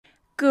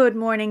Good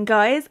morning,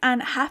 guys,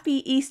 and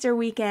happy Easter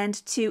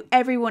weekend to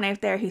everyone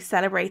out there who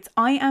celebrates.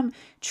 I am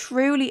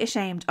truly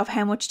ashamed of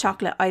how much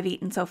chocolate I've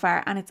eaten so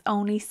far, and it's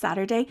only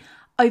Saturday.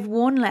 I've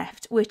one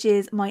left, which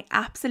is my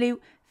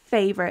absolute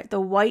favourite, the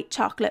white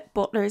chocolate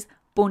Butler's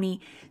bunny.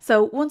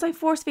 So once I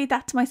force feed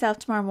that to myself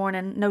tomorrow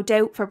morning, no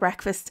doubt for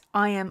breakfast,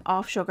 I am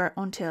off sugar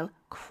until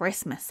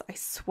Christmas, I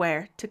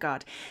swear to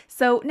God.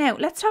 So now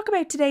let's talk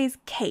about today's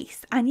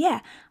case. And yeah,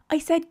 I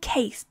said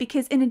case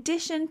because in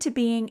addition to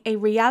being a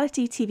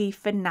reality TV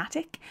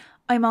fanatic,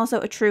 I'm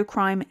also a true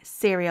crime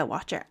serial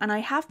watcher, and I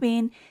have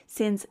been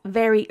since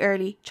very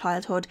early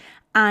childhood.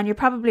 And you're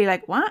probably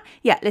like, what?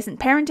 Yeah, listen,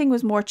 parenting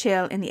was more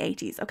chill in the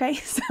 80s, okay?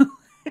 So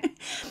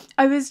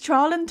I was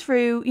trawling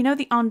through,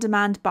 the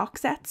on-demand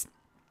box sets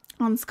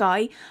on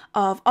Sky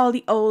of all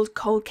the old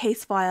cold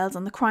case files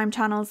on the crime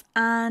channels,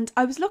 and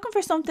I was looking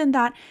for something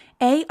that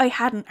A, I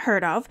hadn't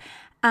heard of,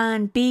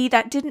 and B,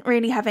 that didn't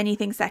really have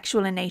anything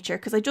sexual in nature,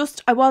 because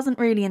I wasn't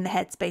really in the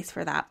headspace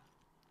for that.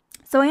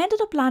 So I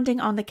ended up landing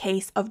on the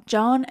case of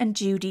John and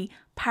Judy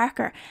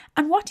Parker,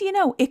 and what do you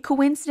know, it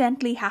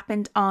coincidentally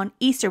happened on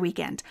Easter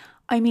weekend.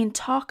 I mean,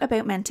 talk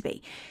about meant to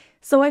be.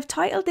 So I've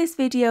titled this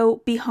video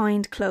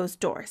Behind Closed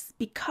Doors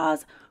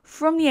because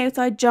from the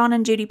outside, John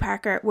and Judy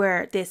Parker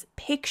were this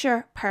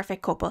picture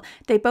perfect couple.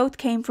 They both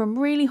came from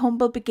really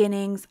humble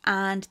beginnings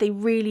and they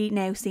really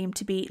now seem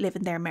to be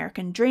living their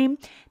American dream.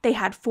 They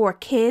had 4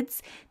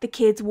 kids. The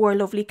kids wore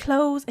lovely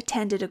clothes,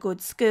 attended a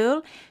good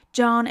school.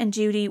 John and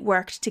Judy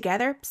worked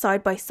together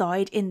side by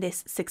side in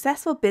this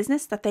successful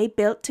business that they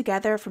built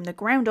together from the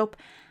ground up,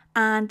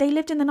 and they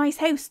lived in the nice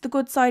house, the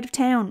good side of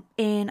town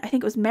in, I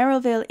think it was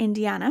Merrillville,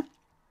 Indiana.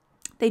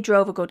 They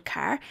drove a good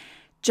car.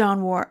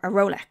 John wore a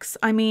Rolex.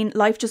 I mean,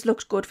 life just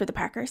looked good for the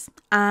Parkers,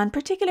 and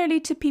particularly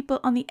to people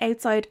on the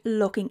outside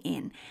looking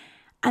in.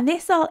 And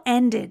this all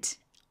ended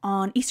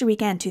on Easter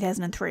weekend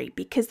 2003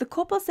 because the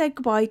couple said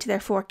goodbye to their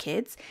 4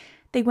 kids.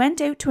 They went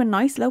out to a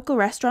nice local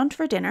restaurant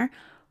for dinner,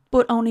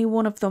 but only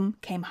one of them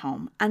came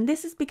home. And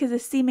this is because a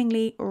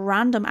seemingly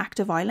random act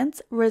of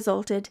violence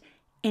resulted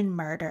in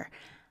murder.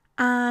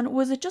 And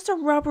was it just a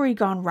robbery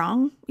gone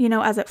wrong,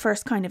 as it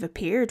first kind of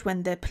appeared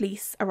when the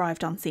police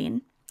arrived on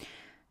scene?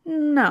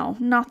 No,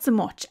 not so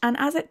much. And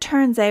as it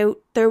turns out,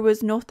 there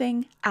was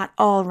nothing at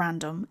all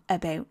random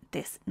about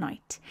this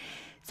night.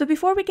 So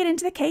before we get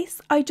into the case,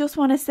 I just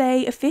want to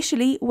say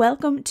officially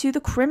welcome to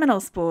the Criminal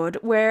Spud,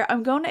 where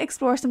I'm going to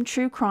explore some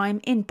true crime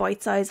in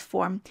bite-sized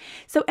form.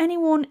 So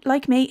anyone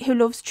like me who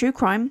loves true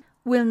crime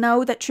will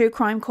know that true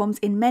crime comes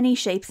in many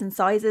shapes and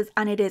sizes,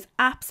 and it is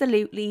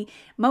absolutely,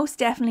 most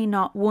definitely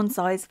not one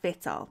size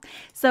fits all.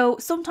 So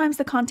sometimes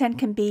the content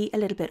can be a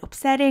little bit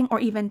upsetting or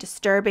even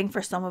disturbing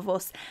for some of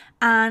us.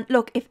 And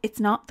look, if it's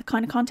not the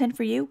kind of content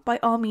for you, by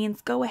all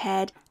means go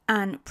ahead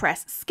and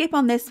press skip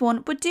on this one,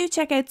 but do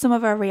check out some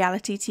of our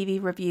reality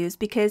TV reviews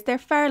because they're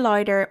far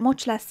lighter,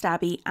 much less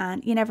stabby,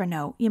 and you never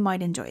know, you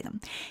might enjoy them.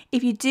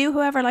 If you do,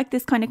 however, like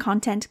this kind of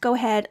content, go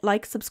ahead,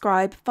 like,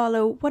 subscribe,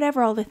 follow,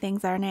 whatever all the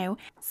things are now,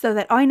 so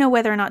that I know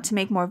whether or not to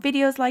make more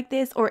videos like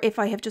this or if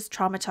I have just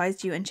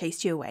traumatized you and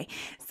chased you away.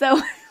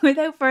 So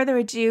without further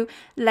ado,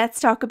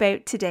 let's talk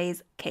about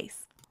today's case.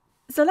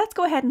 So let's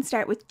go ahead and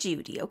start with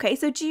Judy, okay?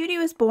 So Judy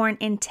was born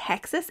in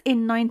Texas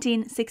in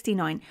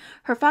 1969.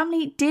 Her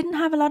family didn't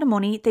have a lot of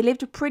money. They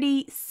lived a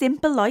pretty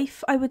simple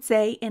life, I would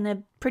say, in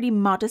a pretty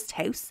modest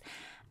house.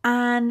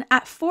 And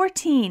at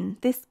 14,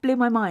 this blew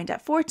my mind,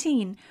 at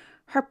 14,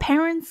 her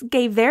parents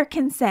gave their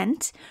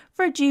consent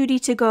for Judy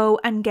to go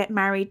and get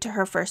married to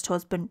her first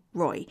husband,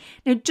 Roy.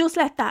 Now, just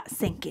let that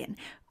sink in.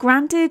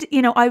 Granted,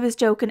 I was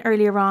joking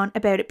earlier on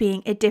about it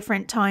being a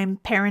different time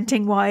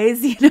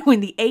parenting-wise, in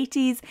the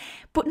 80s.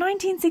 But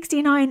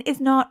 1969 is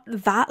not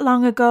that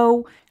long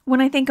ago. When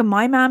I think of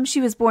my mum,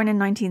 she was born in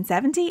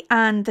 1970,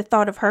 and the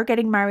thought of her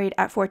getting married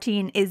at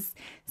 14 is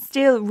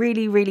still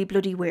really, really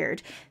bloody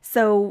weird.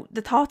 So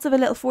the thoughts of a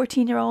little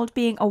 14-year-old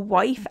being a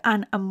wife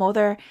and a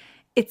mother,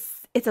 it's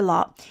a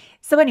lot.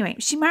 So anyway,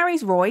 she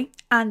marries Roy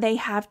and they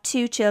have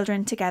 2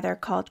 children together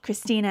called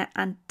Christina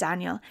and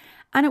Daniel.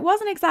 And it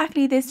wasn't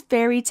exactly this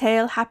fairy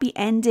tale happy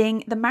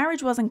ending. The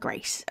marriage wasn't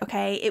great,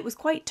 okay? It was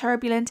quite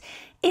turbulent.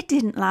 It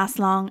didn't last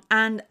long.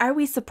 And are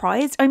we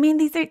surprised? I mean,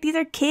 these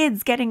are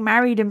kids getting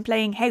married and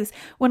playing house.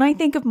 When I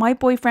think of my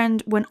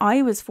boyfriend when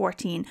I was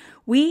 14,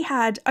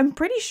 I'm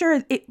pretty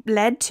sure it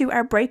led to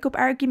our breakup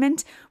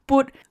argument,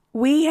 but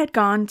we had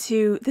gone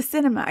to the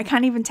cinema. I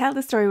can't even tell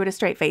the story with a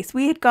straight face.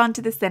 We had gone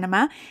to the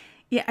cinema.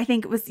 Yeah, I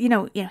think it was,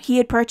 he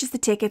had purchased the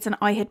tickets and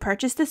I had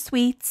purchased the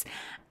sweets,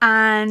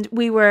 and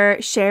we were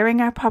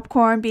sharing our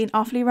popcorn, being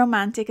awfully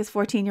romantic as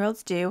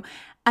 14-year-olds do.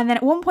 And then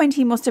at one point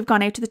he must have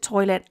gone out to the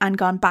toilet and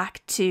gone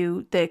back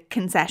to the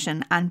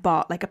concession and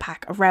bought like a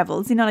pack of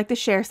Revels, like the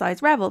share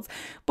size Revels.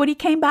 But he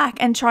came back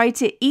and tried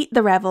to eat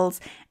the Revels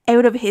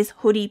out of his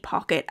hoodie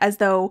pocket as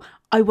though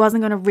I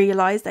wasn't going to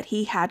realise that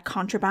he had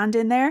contraband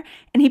in there,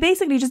 and he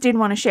basically just didn't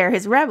want to share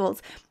his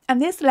rebels.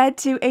 And this led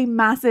to a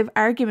massive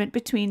argument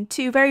between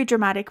two very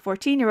dramatic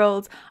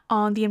 14-year-olds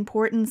on the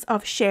importance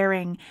of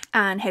sharing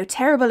and how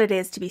terrible it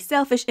is to be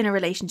selfish in a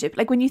relationship.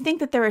 Like, when you think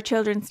that there are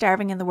children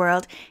starving in the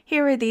world,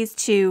 here are these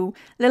two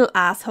little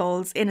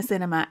assholes in a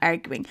cinema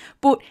arguing.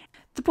 But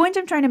the point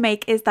I'm trying to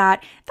make is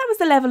that was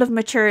the level of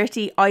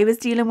maturity I was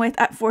dealing with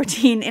at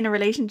 14 in a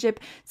relationship.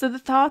 So the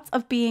thoughts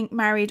of being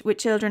married with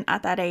children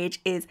at that age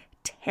is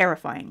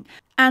terrifying.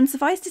 And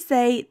suffice to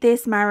say,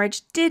 this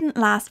marriage didn't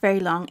last very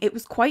long. It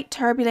was quite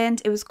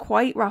turbulent. It was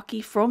quite rocky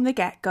from the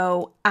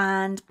get-go.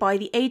 And by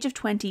the age of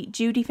 20,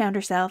 Judy found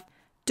herself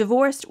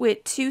divorced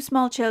with 2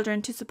 small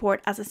children to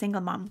support as a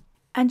single mom.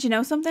 And you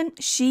know something?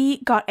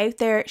 She got out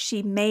there,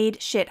 she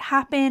made shit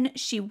happen,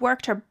 she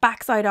worked her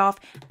backside off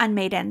and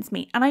made ends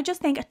meet. And I just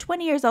think at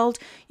 20 years old,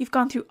 you've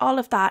gone through all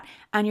of that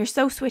and you're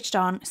so switched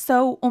on,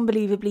 so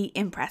unbelievably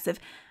impressive.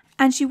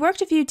 And she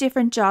worked a few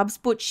different jobs,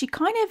 but she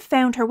kind of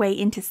found her way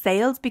into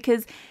sales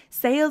because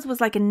sales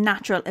was like a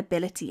natural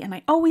ability. And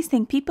I always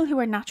think people who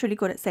are naturally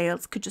good at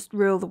sales could just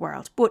rule the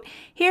world. But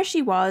here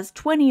she was,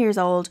 20 years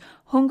old,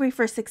 hungry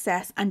for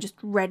success and just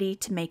ready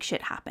to make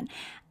shit happen.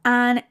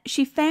 And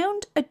she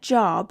found a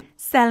job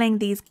selling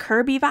these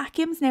Kirby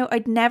vacuums. Now,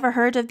 I'd never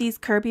heard of these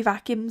Kirby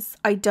vacuums.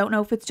 I don't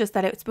know if it's just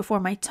that it was before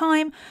my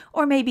time,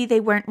 or maybe they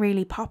weren't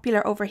really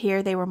popular over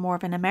here. They were more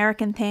of an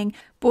American thing.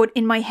 But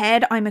in my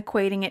head, I'm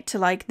equating it to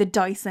like the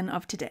Dyson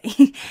of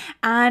today.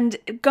 And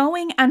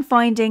going and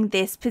finding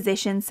this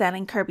position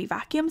selling Kirby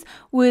vacuums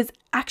was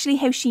actually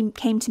how she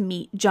came to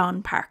meet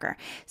John Parker.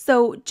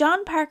 So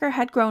John Parker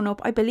had grown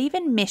up, I believe,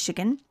 in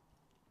Michigan.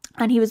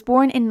 And he was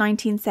born in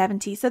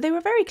 1970, so they were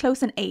very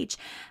close in age.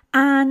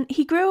 And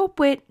he grew up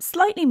with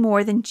slightly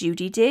more than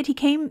Judy did. He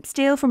came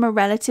still from a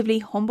relatively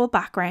humble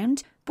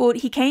background, but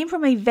he came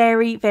from a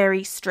very,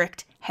 very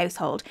strict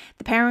household.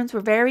 The parents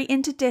were very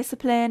into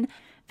discipline,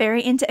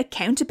 very into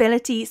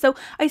accountability. So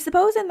I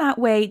suppose in that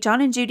way, John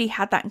and Judy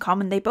had that in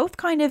common. They both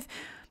kind of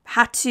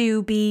had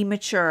to be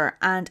mature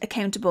and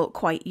accountable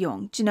quite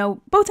young. You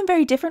know, both in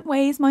very different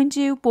ways, mind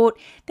you, but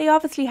they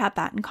obviously had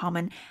that in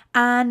common.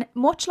 And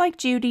much like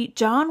Judy,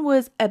 John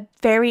was a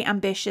very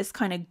ambitious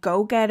kind of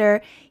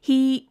go-getter.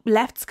 He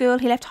left school,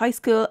 he left high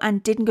school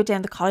and didn't go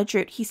down the college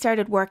route. He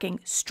started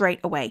working straight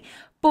away.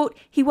 But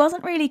he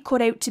wasn't really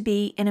cut out to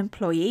be an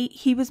employee.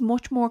 He was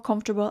much more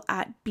comfortable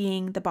at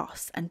being the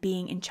boss and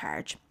being in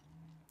charge.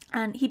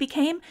 And he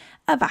became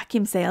a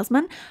vacuum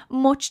salesman,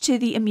 much to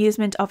the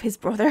amusement of his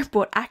brother.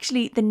 But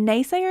actually, the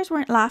naysayers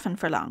weren't laughing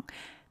for long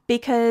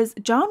because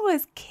John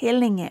was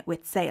killing it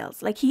with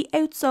sales. Like, he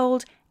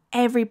outsold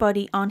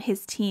everybody on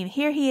his team.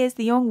 Here he is,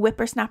 the young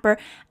whippersnapper,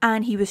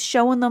 and he was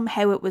showing them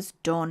how it was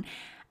done.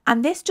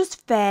 And this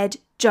just fed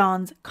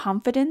John's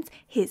confidence,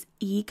 his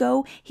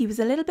ego. He was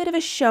a little bit of a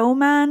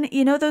showman.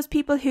 You know, those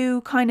people who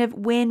kind of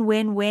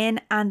win,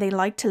 and they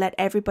like to let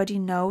everybody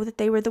know that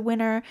they were the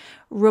winner,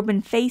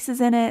 rubbing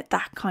faces in it,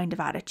 that kind of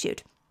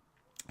attitude.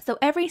 So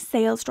every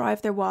sales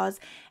drive there was,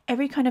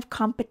 every kind of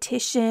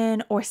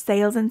competition or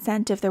sales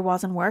incentive there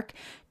was in work,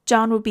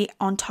 John would be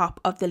on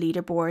top of the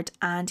leaderboard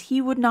and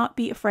he would not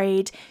be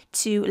afraid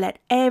to let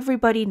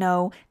everybody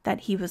know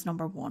that he was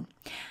number one.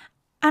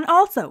 And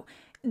also,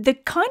 the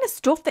kind of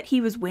stuff that he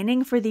was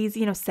winning for these,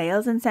 you know,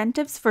 sales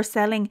incentives for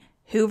selling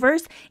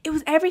Hoovers, it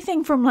was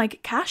everything from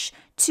like cash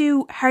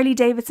to Harley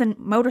Davidson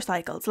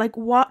motorcycles. Like,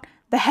 what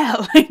the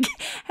hell? Like,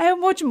 how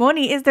much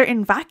money is there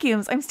in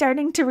vacuums? I'm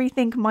starting to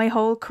rethink my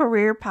whole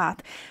career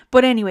path.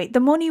 But anyway, the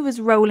money was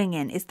rolling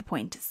in is the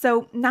point.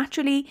 So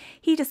naturally,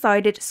 he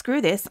decided,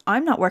 screw this,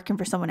 I'm not working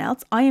for someone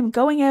else. I am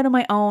going out on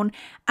my own.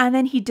 And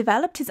then he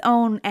developed his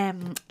own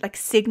like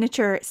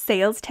signature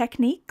sales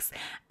techniques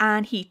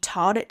and he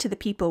taught it to the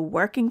people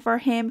working for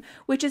him,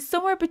 which is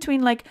somewhere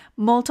between like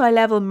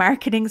multi-level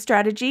marketing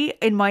strategy,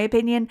 in my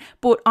opinion.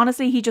 But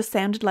honestly, he just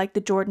sounded like the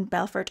Jordan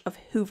Belfort of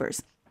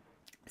Hoovers.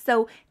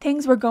 So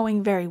things were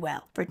going very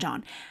well for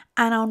John.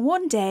 And on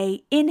one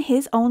day in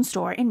his own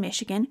store in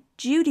Michigan,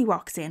 Judy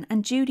walks in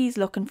and Judy's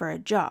looking for a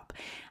job.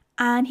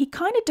 And he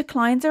kind of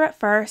declines her at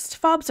first,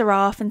 fobs her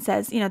off and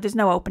says, you know, there's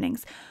no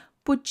openings.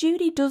 But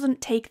Judy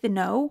doesn't take the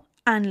no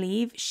and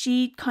leave.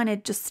 She kind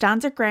of just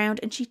stands her ground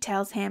and she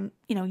tells him,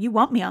 you know, you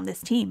want me on this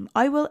team.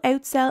 I will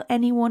outsell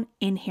anyone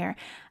in here.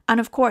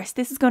 And of course,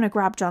 this is going to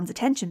grab John's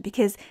attention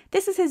because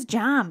this is his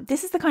jam.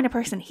 This is the kind of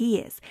person he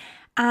is.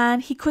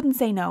 And he couldn't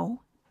say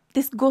no.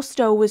 This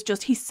gusto was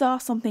just, he saw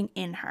something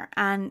in her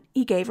and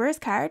he gave her his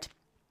card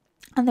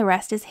and the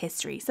rest is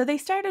history. So they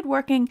started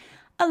working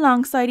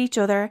alongside each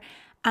other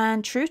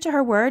and true to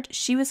her word,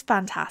 she was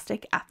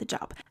fantastic at the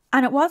job.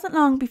 And it wasn't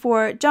long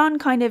before John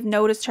kind of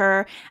noticed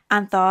her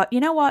and thought, you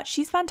know what,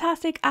 she's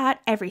fantastic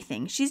at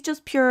everything. She's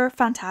just pure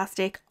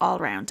fantastic all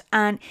round.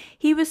 And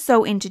he was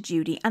so into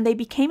Judy, and they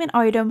became an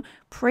item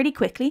pretty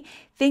quickly.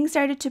 Things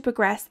started to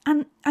progress,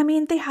 and I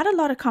mean, they had a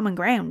lot of common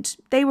ground.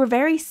 They were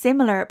very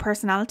similar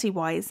personality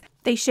wise.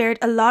 They shared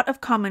a lot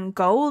of common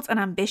goals and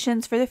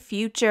ambitions for the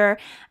future,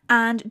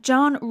 and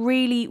John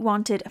really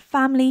wanted a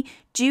family.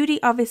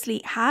 Judy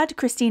obviously had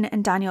Christina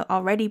and Daniel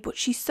already, but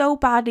she so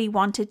badly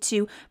wanted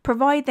to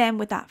provide them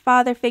with that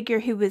father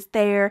figure who was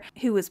there,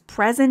 who was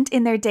present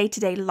in their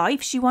day-to-day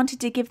life. She wanted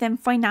to give them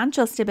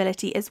financial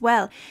stability as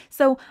well.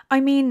 So, I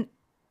mean,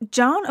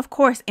 John, of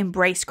course,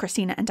 embraced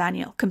Christina and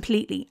Daniel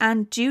completely,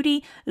 and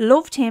Judy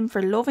loved him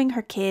for loving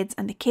her kids,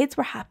 and the kids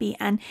were happy,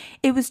 and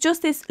it was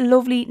just this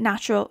lovely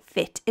natural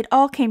fit. It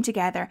all came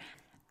together,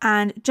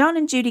 and John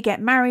and Judy get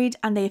married,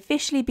 and they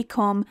officially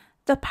become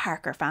the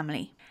Parker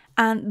family.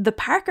 And the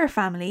Parker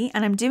family,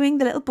 and I'm doing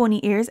the little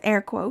bunny ears,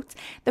 air quotes,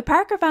 the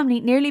Parker family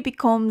nearly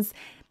becomes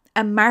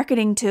a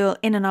marketing tool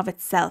in and of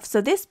itself. So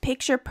this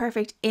picture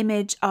perfect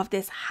image of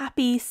this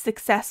happy,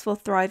 successful,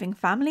 thriving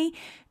family,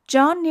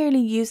 John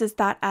nearly uses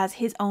that as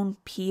his own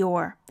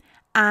PR,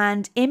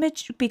 and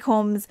image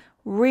becomes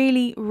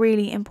really,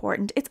 really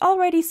important. It's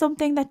already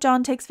something that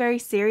John takes very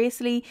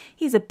seriously.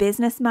 He's a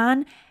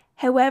businessman.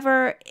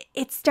 However,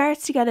 it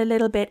starts to get a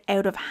little bit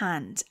out of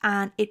hand,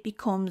 and it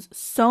becomes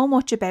so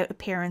much about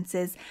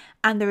appearances,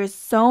 and there is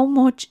so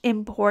much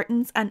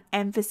importance and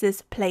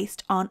emphasis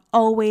placed on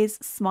always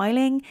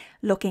smiling,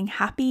 looking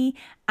happy,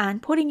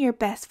 and putting your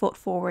best foot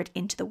forward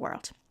into the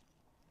world.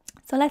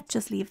 So let's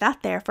just leave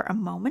that there for a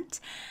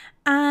moment.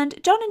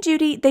 And John and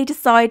Judy, they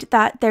decide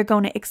that they're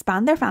going to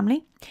expand their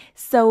family.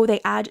 So they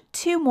add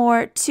 2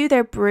 more to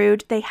their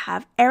brood. They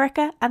have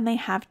Erica and they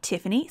have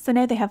Tiffany. So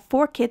now they have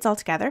 4 kids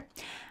altogether.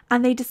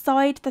 And they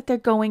decide that they're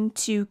going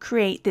to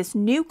create this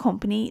new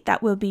company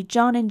that will be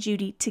John and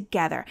Judy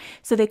together.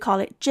 So they call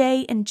it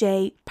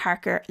J&J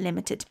Parker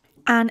Limited.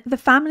 And the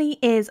family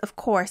is, of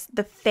course,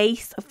 the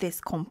face of this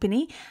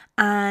company.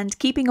 And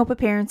keeping up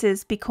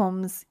appearances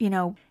becomes,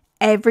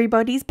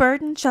 everybody's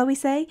burden, shall we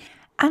say.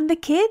 And the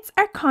kids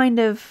are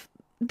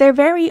they're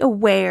very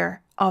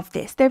aware of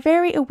this. They're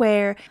very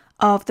aware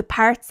of the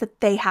parts that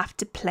they have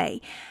to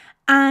play.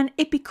 And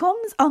it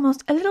becomes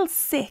almost a little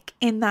sick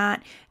in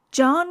that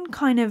John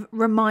kind of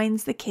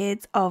reminds the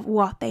kids of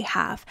what they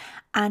have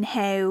and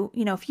how,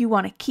 if you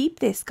want to keep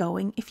this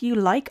going, if you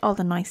like all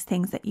the nice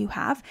things that you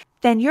have,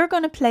 then you're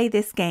going to play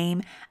this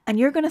game and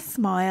you're going to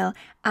smile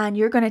and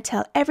you're going to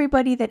tell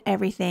everybody that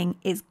everything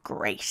is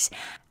great.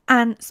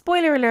 And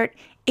spoiler alert,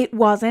 it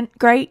wasn't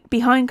great.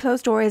 Behind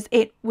closed doors,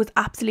 it was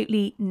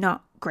absolutely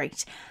not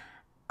great.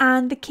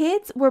 And the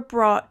kids were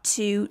brought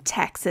to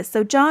Texas.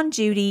 So John,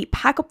 Judy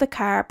pack up the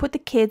car, put the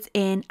kids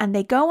in, and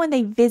they go and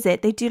they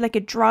visit. They do like a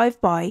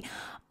drive-by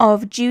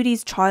of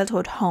Judy's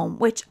childhood home,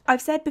 which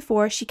I've said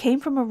before, she came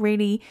from a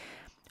really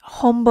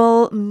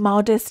humble,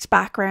 modest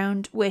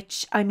background,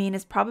 which I mean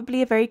is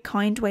probably a very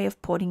kind way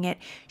of putting it.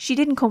 She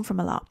didn't come from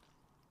a lot.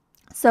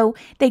 So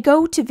they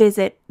go to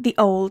visit the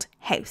old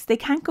house. They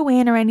can't go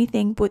in or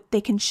anything, but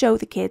they can show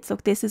the kids,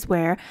 look, this is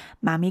where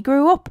Mammy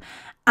grew up.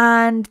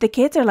 And the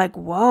kids are like,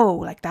 whoa,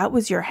 like that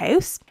was your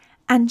house?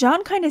 And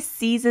John kind of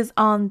seizes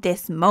on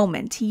this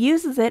moment. He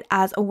uses it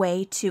as a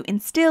way to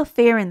instill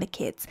fear in the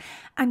kids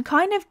and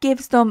kind of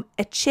gives them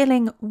a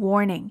chilling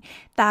warning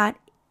that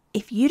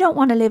if you don't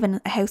want to live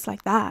in a house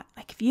like that,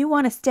 like if you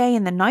want to stay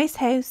in the nice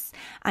house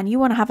and you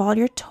want to have all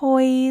your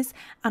toys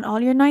and all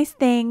your nice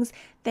things,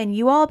 then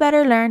you all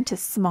better learn to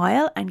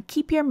smile and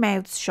keep your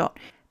mouths shut.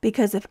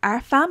 Because if our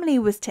family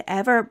was to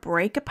ever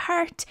break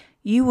apart,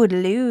 you would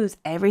lose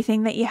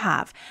everything that you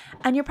have.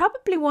 And you're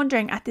probably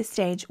wondering at this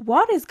stage,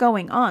 what is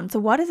going on? So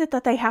what is it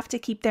that they have to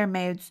keep their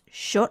mouths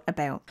shut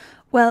about?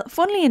 Well,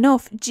 funnily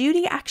enough,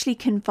 Judy actually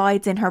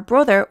confides in her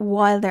brother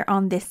while they're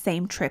on this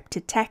same trip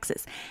to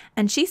Texas.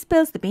 And she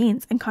spills the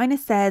beans and kind of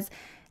says,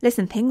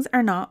 listen, things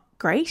are not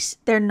great.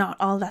 They're not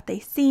all that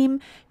they seem.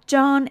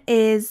 John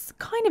is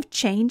kind of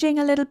changing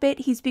a little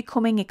bit. He's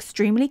becoming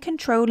extremely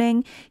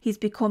controlling. He's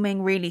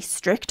becoming really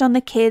strict on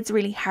the kids,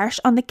 really harsh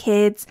on the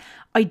kids.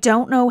 I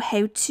don't know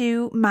how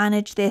to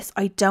manage this.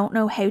 I don't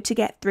know how to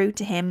get through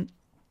to him.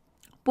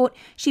 But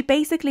she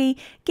basically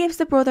gives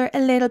the brother a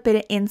little bit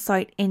of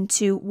insight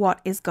into what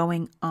is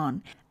going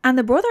on. And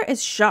the brother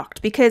is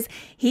shocked because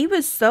he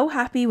was so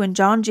happy when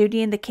John,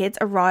 Judy and the kids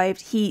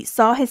arrived. He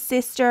saw his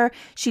sister.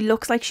 She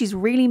looks like she's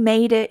really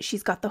made it.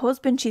 She's got the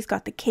husband. She's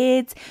got the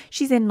kids.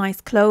 She's in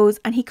nice clothes.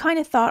 And he kind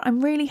of thought,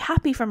 I'm really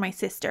happy for my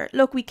sister.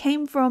 Look, we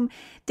came from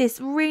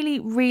this really,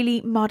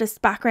 really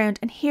modest background.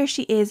 And here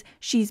she is.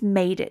 She's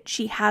made it.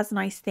 She has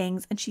nice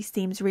things and she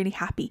seems really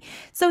happy.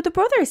 So the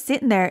brother is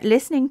sitting there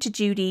listening to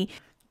Judy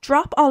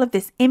drop all of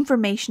this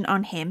information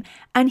on him,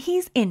 and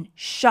he's in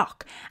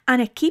shock, and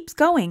it keeps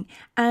going.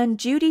 And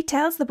Judy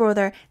tells the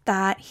brother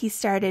that he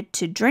started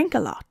to drink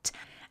a lot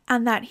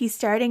and that he's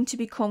starting to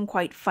become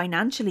quite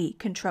financially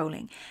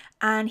controlling,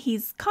 and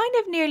he's kind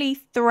of nearly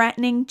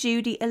threatening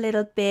Judy a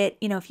little bit,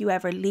 if you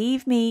ever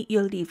leave me,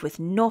 you'll leave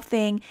with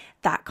nothing,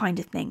 that kind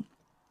of thing.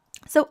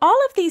 So all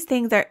of these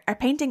things are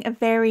painting a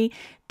very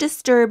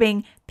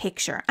disturbing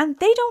picture, and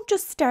they don't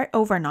just start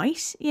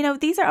overnight.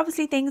 These are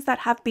obviously things that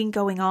have been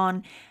going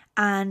on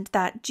and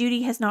that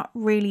Judy has not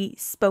really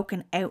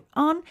spoken out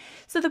on.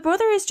 So the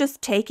brother is just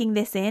taking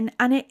this in,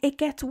 and it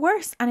gets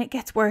worse and it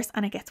gets worse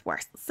and it gets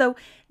worse. So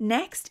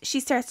next she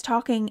starts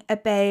talking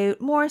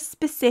about more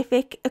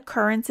specific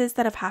occurrences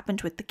that have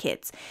happened with the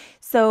kids.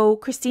 So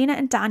Christina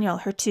and Daniel,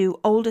 her two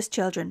oldest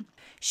children,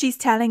 she's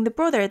telling the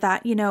brother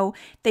that,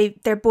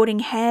 they're butting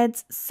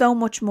heads so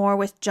much more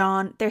with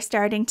John. They're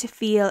starting to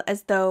feel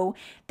as though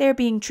they're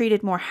being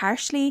treated more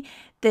harshly.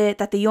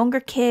 That the younger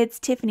kids,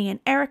 Tiffany and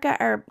Erica,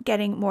 are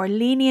getting more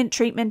lenient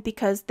treatment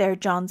because they're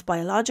John's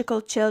biological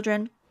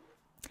children.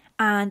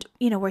 And,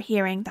 we're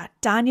hearing that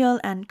Daniel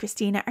and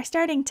Christina are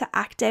starting to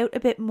act out a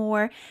bit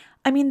more.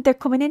 I mean, they're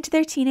coming into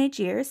their teenage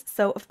years.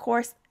 So, of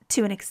course,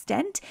 to an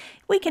extent,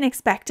 we can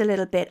expect a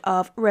little bit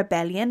of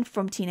rebellion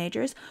from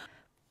teenagers.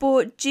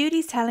 But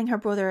Judy's telling her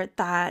brother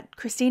that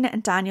Christina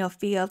and Daniel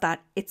feel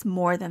that it's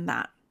more than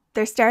that.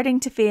 They're starting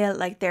to feel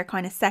like they're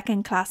kind of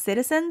second-class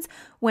citizens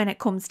when it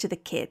comes to the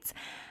kids.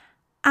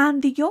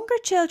 And the younger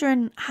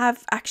children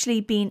have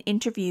actually been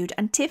interviewed,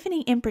 and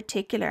Tiffany in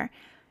particular,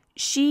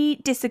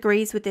 she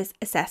disagrees with this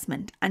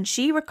assessment, and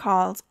she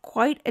recalls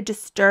quite a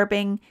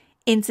disturbing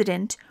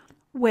incident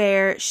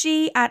where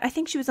I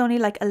think she was only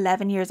like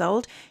 11 years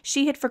old,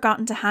 she had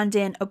forgotten to hand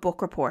in a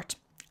book report.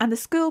 And the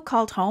school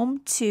called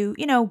home to,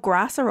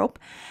 grass her up,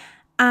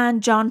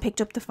 and John picked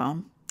up the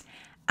phone.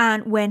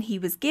 And when he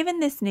was given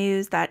this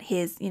news that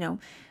his,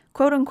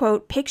 quote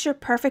unquote, picture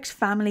perfect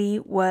family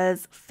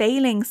was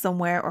failing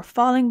somewhere or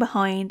falling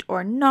behind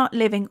or not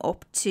living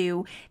up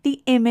to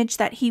the image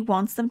that he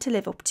wants them to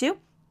live up to,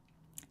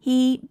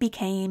 he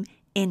became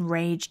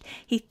enraged.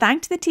 He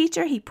thanked the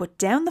teacher, he put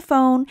down the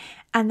phone,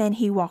 and then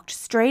he walked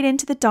straight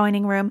into the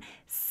dining room,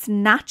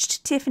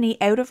 snatched Tiffany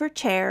out of her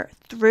chair,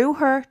 threw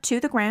her to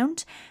the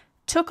ground,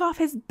 took off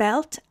his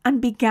belt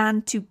and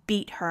began to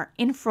beat her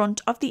in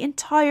front of the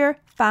entire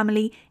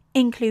family,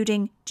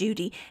 including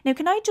Judy. Now,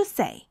 can I just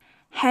say,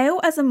 how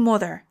as a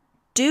mother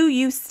do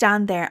you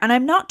stand there? And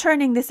I'm not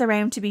turning this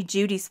around to be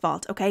Judy's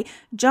fault, okay?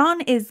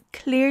 John is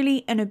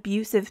clearly an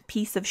abusive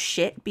piece of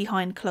shit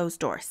behind closed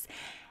doors.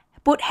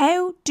 But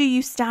how do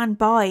you stand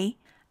by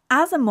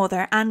as a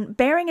mother? And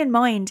bearing in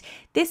mind,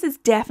 this is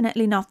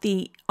definitely not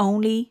the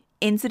only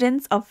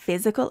incidents of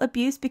physical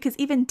abuse, because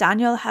even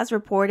Daniel has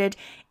reported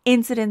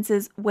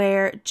incidences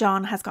where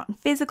John has gotten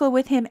physical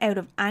with him out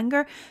of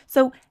anger.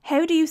 So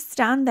how do you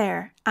stand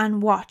there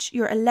and watch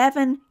your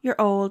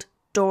 11-year-old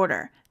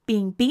daughter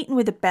being beaten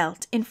with a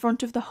belt in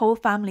front of the whole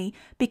family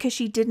because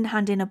she didn't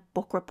hand in a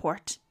book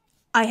report?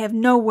 I have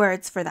no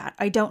words for that.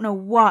 I don't know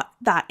what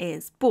that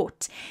is,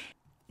 but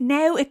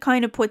now it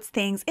kind of puts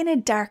things in a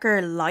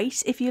darker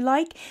light, if you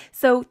like.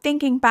 So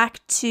thinking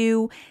back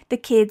to the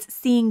kids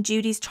seeing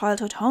Judy's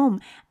childhood home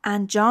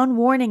and John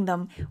warning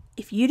them,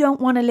 if you don't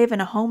want to live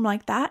in a home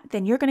like that,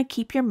 then you're going to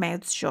keep your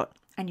mouths shut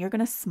and you're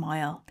going to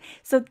smile.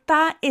 So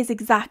that is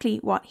exactly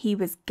what he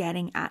was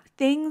getting at.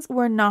 Things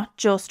were not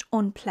just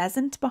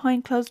unpleasant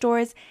behind closed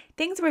doors.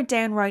 Things were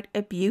downright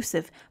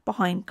abusive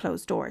behind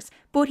closed doors.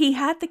 But he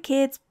had the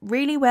kids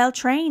really well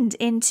trained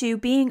into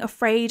being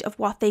afraid of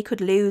what they could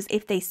lose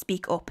if they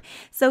speak up.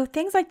 So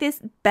things like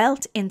this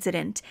belt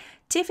incident,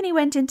 Tiffany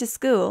went into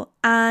school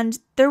and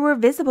there were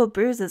visible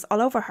bruises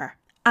all over her.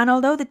 And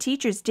although the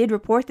teachers did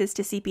report this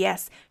to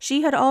CPS,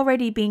 she had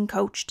already been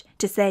coached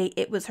to say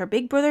it was her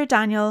big brother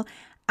Daniel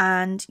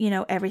and,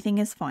 everything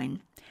is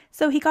fine.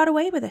 So he got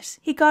away with it.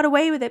 He got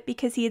away with it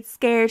because he had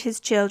scared his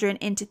children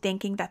into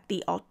thinking that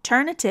the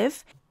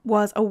alternative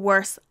was a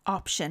worse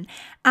option.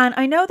 And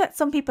I know that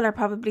some people are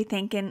probably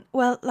thinking,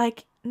 well,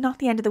 not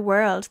the end of the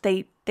world.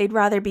 They'd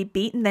rather be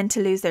beaten than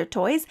to lose their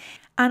toys.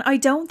 And I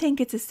don't think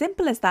it's as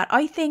simple as that.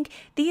 I think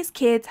these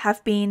kids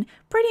have been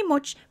pretty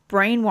much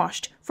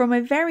brainwashed from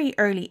a very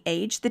early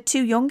age. The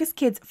two youngest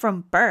kids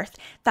from birth,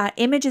 that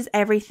image is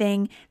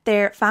everything.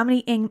 Their family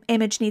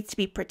image needs to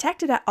be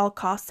protected at all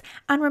costs.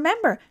 And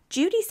remember,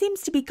 Judy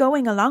seems to be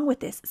going along with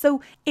this.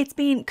 So it's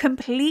been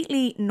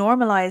completely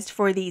normalized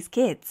for these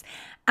kids.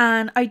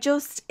 And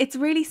it's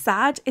really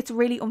sad. It's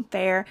really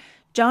unfair.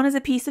 John is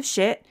a piece of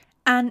shit.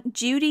 And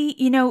Judy,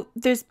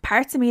 there's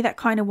parts of me that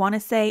kind of want to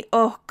say,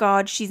 oh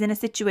God, she's in a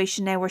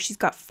situation now where she's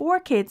got 4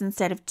 kids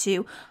instead of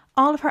 2.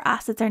 All of her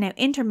assets are now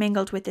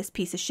intermingled with this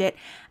piece of shit.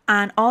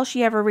 And all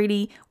she ever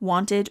really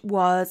wanted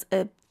was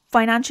a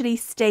financially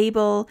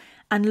stable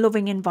and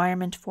loving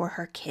environment for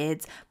her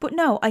kids. But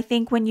no, I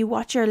think when you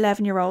watch your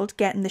 11-year-old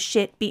getting the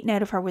shit beaten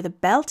out of her with a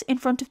belt in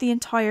front of the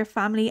entire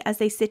family as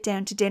they sit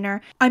down to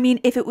dinner, I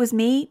mean, if it was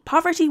me,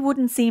 poverty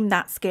wouldn't seem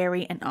that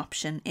scary an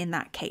option in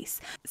that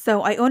case.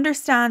 So I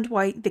understand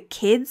why the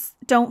kids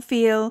don't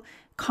feel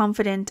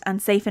confident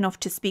and safe enough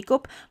to speak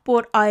up,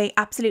 but I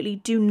absolutely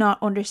do not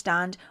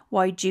understand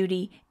why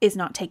Judy is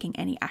not taking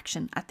any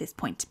action at this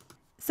point.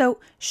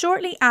 So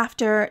shortly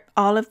after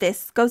all of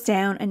this goes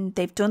down and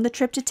they've done the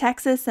trip to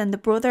Texas and the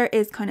brother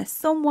is kind of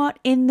somewhat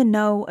in the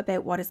know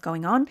about what is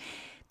going on,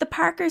 the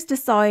Parkers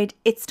decide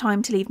it's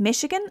time to leave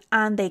Michigan,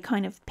 and they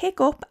kind of pick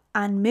up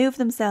and move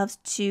themselves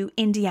to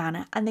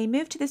Indiana, and they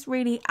move to this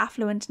really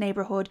affluent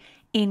neighborhood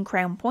in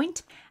Crown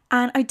Point.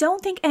 And I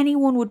don't think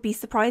anyone would be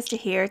surprised to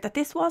hear that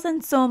this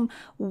wasn't some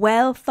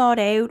well thought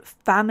out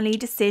family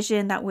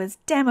decision that was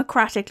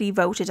democratically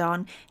voted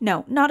on.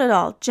 No, not at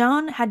all.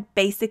 John had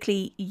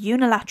basically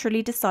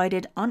unilaterally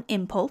decided on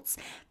impulse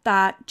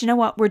that, do you know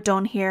what, we're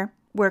done here.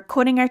 We're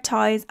cutting our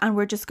ties and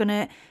we're just going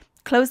to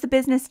close the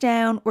business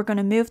down. We're going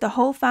to move the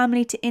whole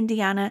family to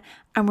Indiana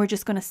and we're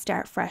just going to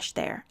start fresh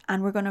there.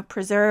 And we're going to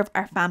preserve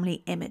our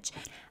family image.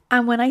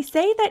 And when I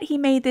say that he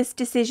made this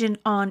decision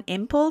on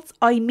impulse,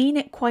 I mean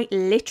it quite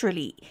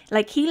literally.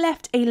 Like, he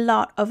left a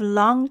lot of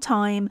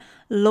long-time,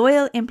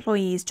 loyal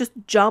employees just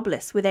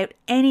jobless without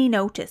any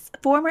notice.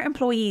 Former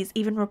employees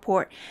even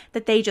report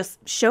that they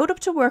just showed up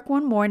to work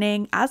one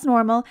morning as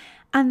normal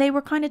and they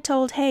were kind of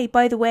told, hey,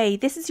 by the way,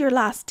 this is your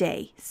last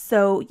day.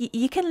 So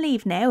you can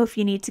leave now if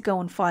you need to go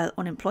and file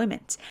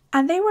unemployment.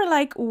 And they were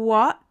like,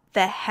 what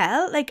the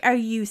hell? Like, are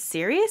you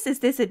serious? Is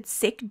this a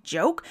sick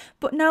joke?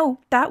 But no,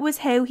 that was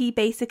how he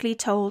basically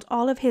told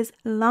all of his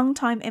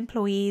longtime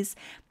employees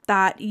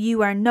that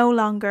you are no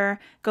longer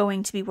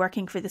going to be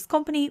working for this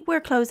company.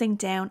 We're closing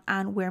down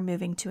and we're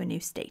moving to a new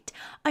state.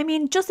 I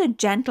mean, just a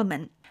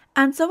gentleman.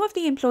 And some of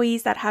the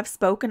employees that have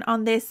spoken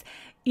on this,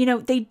 you know,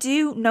 they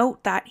do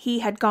note that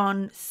he had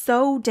gone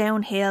so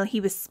downhill. He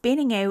was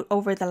spinning out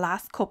over the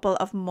last couple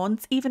of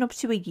months, even up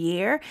to a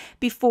year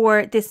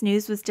before this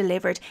news was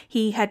delivered.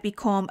 He had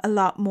become a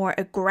lot more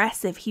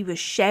aggressive. He was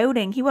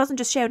shouting. He wasn't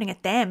just shouting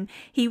at them.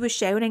 He was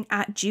shouting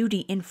at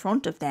Judy in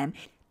front of them.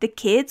 The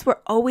kids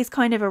were always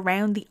kind of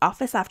around the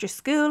office after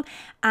school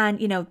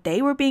and, you know,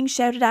 they were being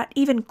shouted at.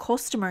 Even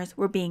customers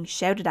were being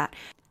shouted at.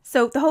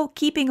 So the whole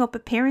keeping up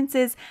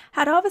appearances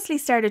had obviously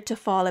started to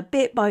fall a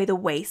bit by the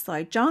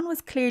wayside. John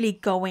was clearly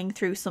going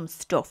through some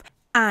stuff.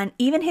 And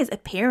even his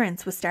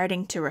appearance was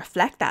starting to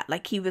reflect that.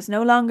 Like, he was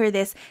no longer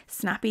this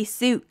snappy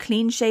suit,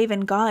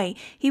 clean-shaven guy.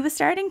 He was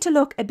starting to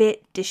look a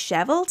bit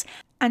disheveled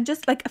and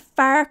just like a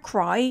far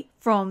cry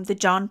from the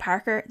John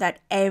Parker that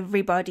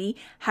everybody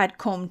had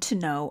come to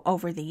know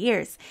over the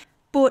years.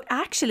 But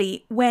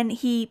actually, when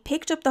he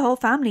picked up the whole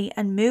family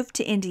and moved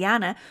to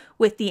Indiana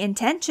with the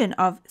intention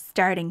of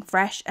starting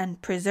fresh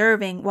and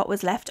preserving what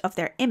was left of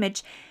their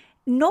image,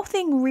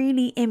 nothing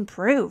really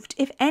improved.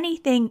 If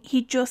anything,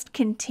 he just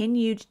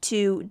continued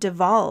to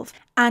devolve.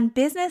 And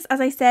business,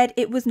 as I said,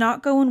 it was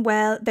not going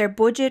well. Their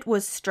budget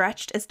was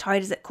stretched as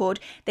tight as it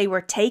could. They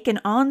were taking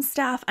on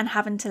staff and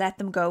having to let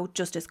them go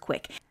just as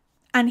quick.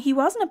 And he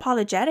wasn't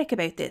apologetic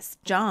about this,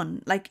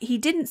 John. Like, he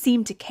didn't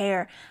seem to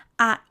care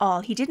at all.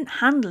 He didn't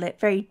handle it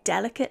very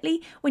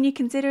delicately when you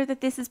consider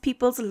that this is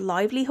people's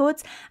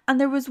livelihoods. And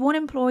there was one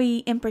employee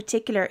in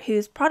particular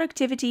whose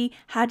productivity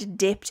had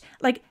dipped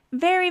like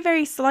very,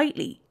 very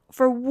slightly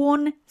for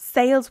one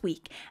sales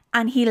week,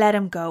 and he let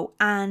him go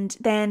and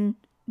then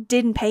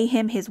didn't pay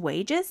him his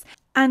wages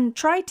and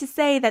tried to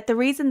say that the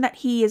reason that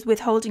he is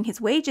withholding his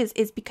wages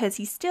is because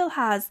he still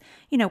has,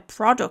 you know,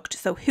 product,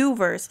 so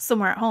Hoovers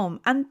somewhere at home.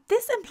 And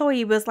this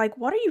employee was like,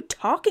 what are you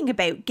talking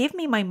about? Give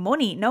me my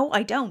money. No,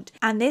 I don't.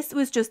 And this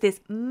was just this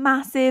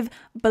massive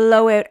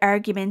blowout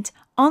argument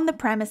on the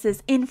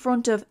premises in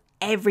front of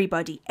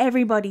everybody.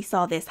 Everybody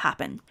saw this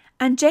happen.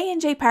 And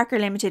J&J Parker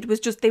Limited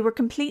was just, they were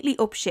completely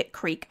up shit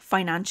creek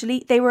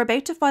financially. They were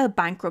about to file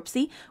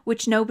bankruptcy,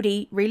 which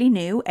nobody really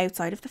knew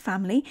outside of the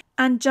family.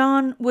 And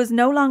John was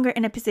no longer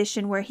in a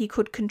position where he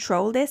could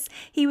control this.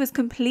 He was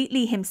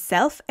completely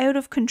himself out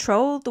of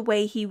control, the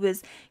way he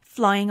was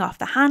flying off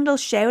the handle,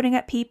 shouting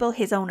at people,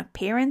 his own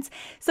appearance.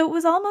 So it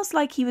was almost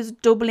like he was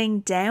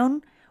doubling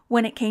down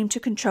when it came to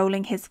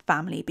controlling his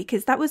family,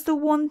 because that was the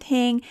one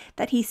thing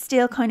that he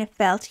still kind of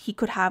felt he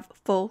could have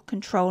full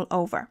control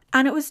over.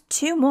 And it was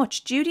too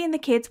much. Judy and the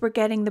kids were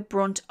getting the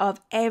brunt of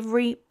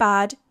every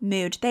bad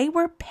mood. They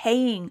were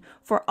paying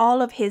for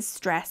all of his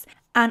stress.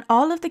 And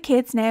all of the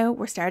kids now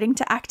were starting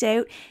to act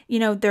out. You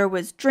know, there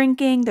was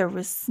drinking, there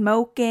was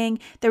smoking,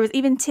 there was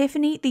even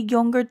Tiffany, the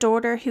younger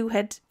daughter who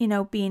had, you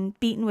know, been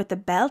beaten with a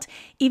belt.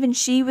 Even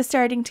she was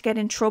starting to get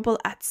in trouble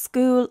at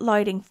school,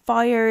 lighting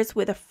fires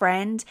with a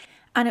friend.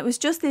 And it was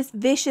just this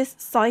vicious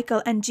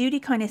cycle. And Judy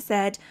kind of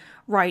said,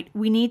 right,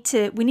 we need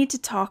to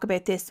talk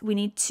about this. We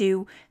need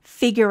to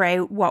figure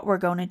out what we're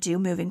going to do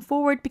moving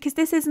forward, because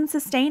this isn't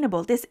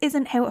sustainable. This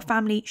isn't how a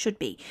family should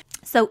be.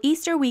 So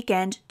Easter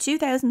weekend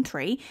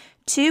 2003,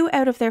 2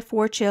 out of their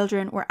 4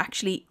 children were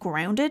actually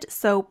grounded.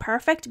 So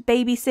perfect,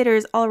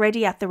 babysitters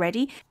already at the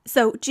ready.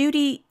 So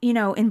Judy, you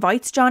know,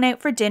 invites John out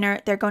for dinner.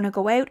 They're going to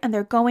go out and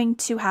they're going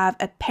to have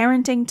a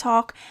parenting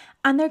talk.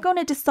 And they're going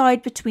to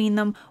decide between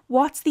them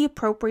what's the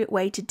appropriate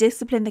way to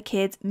discipline the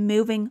kids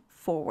moving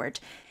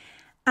forward.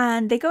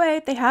 And they go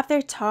out, they have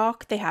their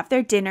talk, they have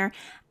their dinner.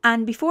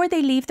 And before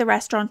they leave the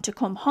restaurant to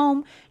come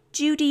home,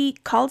 Judy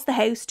calls the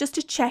house just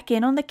to check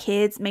in on the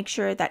kids, make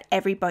sure that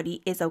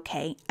everybody is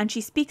okay. And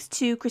she speaks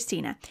to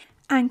Christina.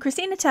 And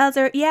Christina tells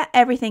her, yeah,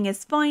 everything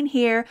is fine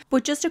here,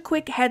 but just a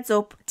quick heads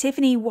up,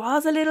 Tiffany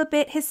was a little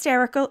bit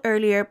hysterical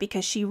earlier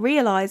because she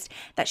realised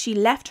that she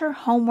left her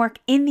homework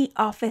in the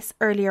office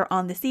earlier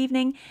on this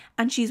evening,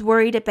 and she's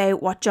worried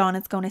about what John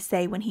is going to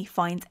say when he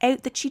finds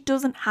out that she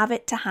doesn't have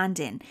it to hand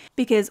in,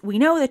 because we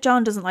know that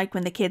John doesn't like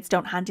when the kids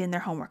don't hand in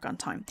their homework on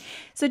time.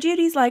 So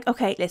Judy's like,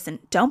 okay, listen,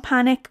 don't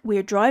panic,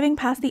 we're driving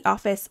past the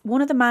office,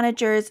 one of the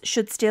managers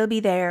should still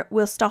be there,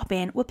 we'll stop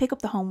in, we'll pick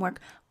up the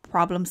homework,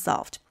 problem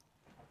solved.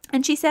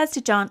 And she says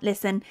to John,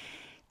 listen,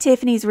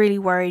 Tiffany's really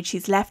worried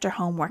she's left her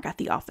homework at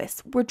the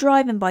office. We're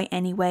driving by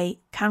anyway.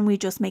 Can we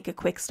just make a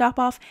quick stop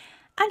off?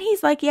 And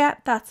he's like, yeah,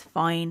 that's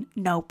fine.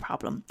 No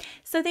problem.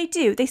 So they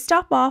do. They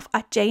stop off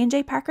at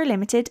J&J Parker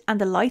Limited and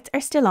the lights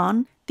are still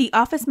on. The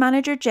office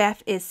manager,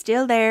 Jeff, is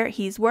still there.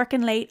 He's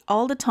working late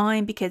all the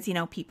time because, you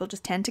know, people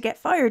just tend to get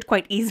fired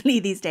quite easily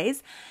these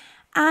days.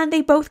 And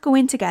they both go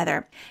in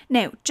together.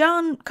 Now,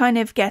 John kind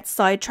of gets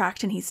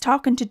sidetracked and he's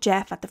talking to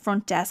Jeff at the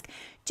front desk.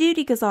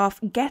 Judy goes off,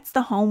 gets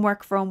the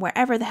homework from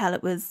wherever the hell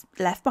it was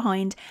left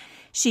behind.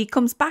 She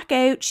comes back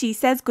out. She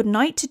says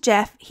goodnight to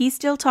Jeff. He's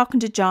still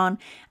talking to John.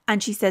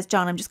 And she says,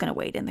 John, I'm just going to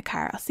wait in the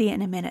car. I'll see you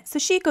in a minute. So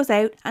she goes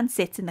out and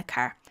sits in the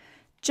car.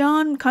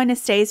 John kind of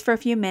stays for a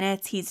few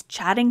minutes. He's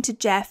chatting to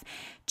Jeff.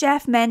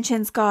 Jeff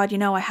mentions, God, you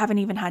know, I haven't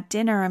even had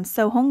dinner. I'm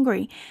so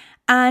hungry.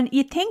 And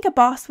you'd think a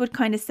boss would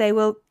kind of say,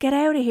 well, get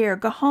out of here,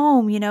 go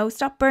home, you know,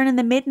 stop burning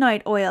the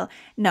midnight oil.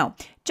 No,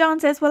 John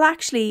says, well,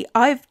 actually,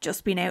 I've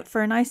just been out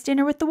for a nice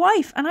dinner with the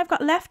wife and I've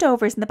got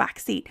leftovers in the back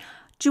seat.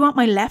 Do you want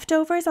my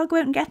leftovers? I'll go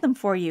out and get them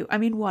for you. I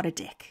mean, what a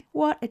dick.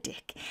 What a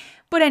dick.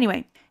 But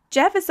anyway,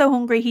 Jeff is so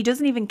hungry, he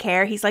doesn't even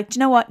care. He's like, do you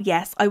know what?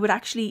 Yes, I would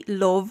actually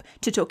love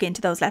to tuck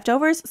into those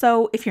leftovers.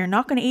 So if you're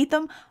not going to eat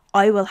them,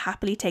 I will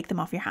happily take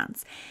them off your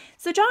hands.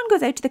 So John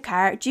goes out to the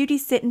car.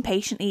 Judy's sitting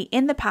patiently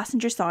in the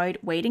passenger side,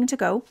 waiting to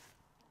go.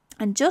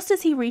 And just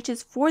as he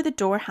reaches for the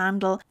door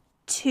handle,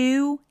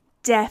 two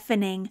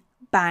deafening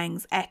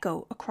bangs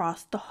echo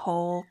across the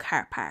whole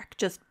car park.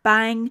 Just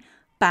bang,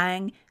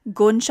 bang,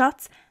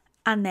 gunshots,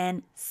 and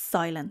then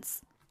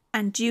silence.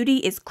 And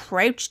Judy is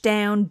crouched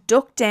down,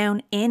 ducked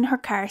down in her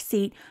car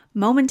seat,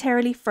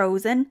 momentarily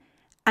frozen.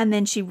 And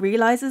then she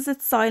realizes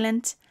it's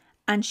silent.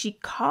 And she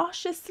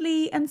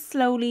cautiously and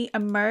slowly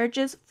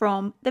emerges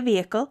from the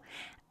vehicle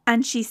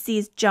and she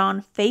sees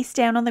John face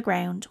down on the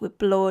ground with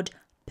blood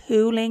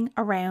pooling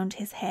around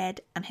his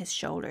head and his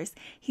shoulders.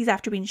 He's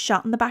after being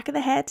shot in the back of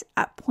the head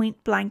at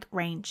point blank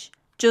range.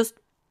 Just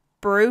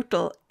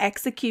brutal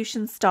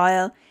execution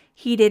style.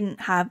 He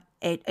didn't have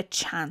a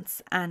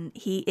chance and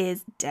he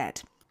is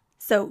dead.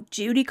 So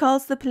Judy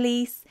calls the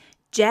police.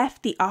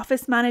 Jeff, the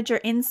office manager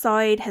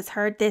inside, has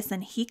heard this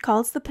and he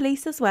calls the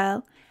police as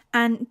well.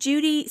 And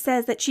Judy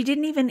says that she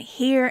didn't even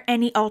hear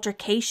any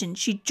altercation.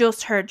 She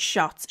just heard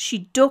shots.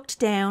 She ducked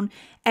down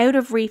out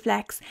of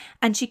reflex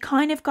and she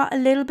kind of got a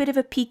little bit of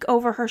a peek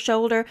over her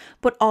shoulder,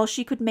 but all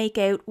she could make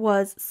out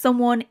was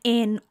someone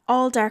in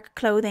all dark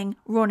clothing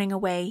running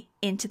away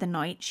into the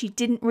night. She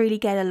didn't really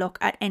get a look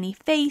at any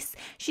face.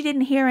 She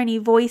didn't hear any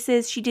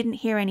voices. She didn't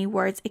hear any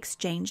words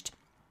exchanged.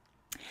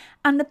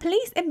 And the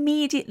police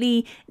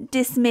immediately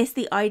dismissed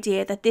the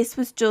idea that this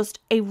was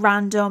just a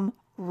random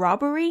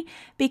robbery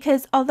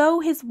because although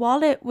his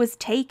wallet was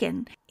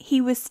taken, he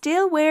was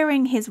still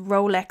wearing his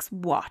Rolex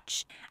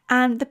watch.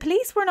 And the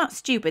police were not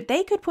stupid.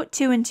 They could put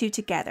two and two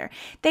together.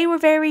 They were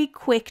very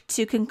quick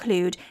to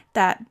conclude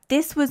that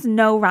this was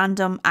no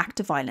random act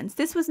of violence.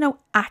 This was no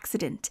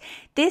accident.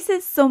 This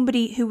is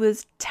somebody who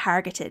was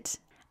targeted.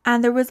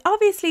 And there was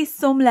obviously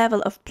some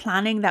level of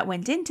planning that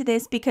went into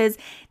this because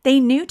they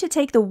knew to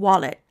take the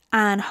wallet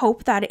and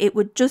hope that it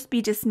would just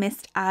be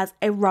dismissed as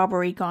a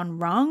robbery gone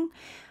wrong.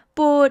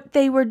 But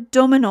they were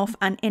dumb enough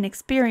and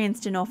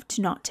inexperienced enough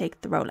to not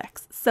take the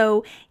Rolex.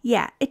 So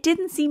yeah, it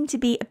didn't seem to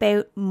be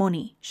about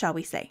money, shall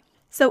we say.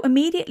 So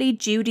immediately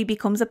Judy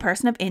becomes a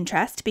person of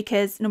interest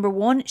because number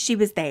one, she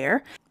was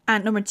there.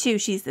 And number two,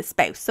 she's the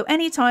spouse. So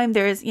anytime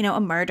there's, a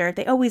murder,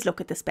 they always look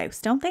at the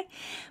spouse, don't they?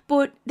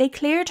 But they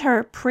cleared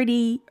her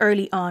pretty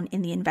early on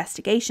in the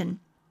investigation.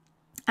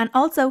 And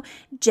also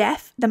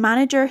Jeff, the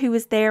manager who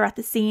was there at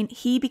the scene,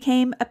 he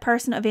became a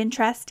person of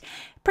interest,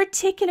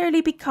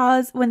 particularly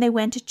because when they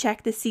went to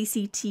check the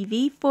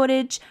CCTV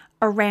footage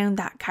around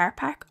that car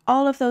park,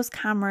 all of those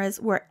cameras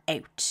were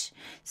out.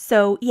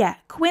 So yeah,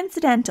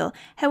 coincidental.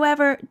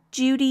 However,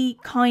 Judy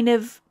kind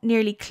of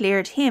nearly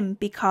cleared him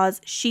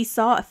because she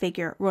saw a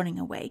figure running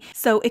away.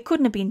 So it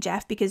couldn't have been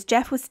Jeff because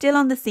Jeff was still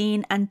on the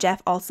scene and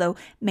Jeff also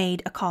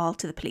made a call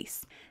to the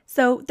police.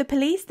 So the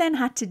police then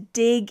had to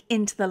dig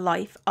into the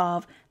life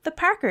of the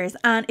Parkers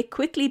and it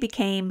quickly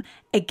became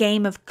a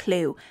game of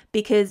Clue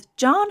because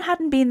John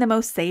hadn't been the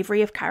most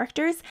savoury of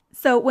characters.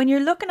 So when you're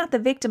looking at the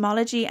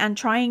victimology and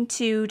trying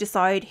to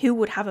decide who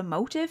would have a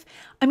motive,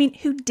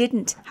 who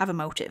didn't have a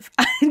motive,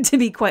 to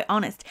be quite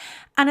honest.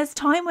 And as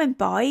time went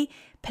by,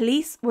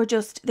 police were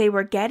they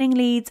were getting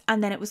leads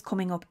and then it was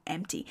coming up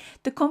empty.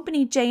 The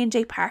company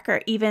J&J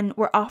Parker even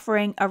were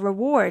offering a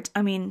reward.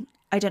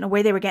 I don't know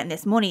where they were getting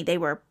this money. They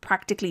were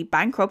practically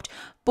bankrupt,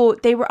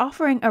 but they were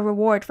offering a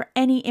reward for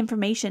any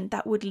information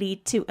that would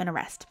lead to an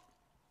arrest.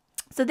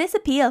 So this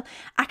appeal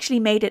actually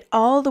made it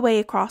all the way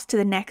across to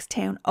the next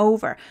town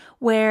over,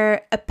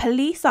 where a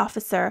police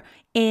officer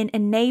in a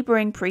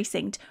neighbouring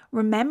precinct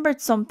remembered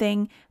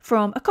something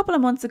from a couple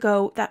of months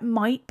ago that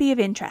might be of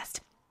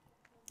interest.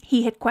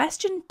 He had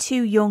questioned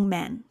two young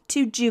men,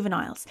 two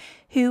juveniles,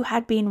 who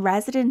had been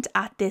resident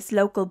at this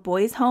local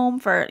boys' home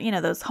for,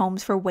 those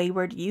homes for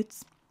wayward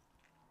youths.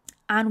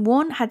 And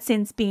one had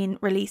since been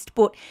released,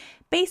 but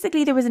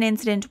basically there was an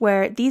incident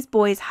where these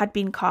boys had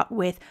been caught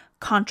with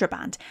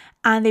contraband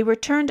and they were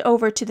turned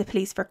over to the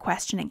police for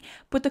questioning.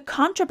 But the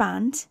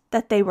contraband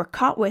that they were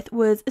caught with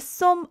was a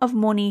sum of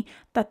money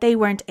that they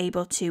weren't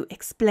able to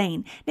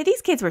explain. Now,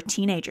 these kids were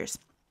teenagers.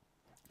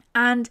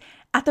 And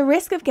at the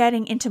risk of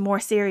getting into more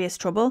serious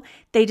trouble,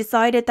 they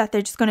decided that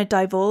they're just going to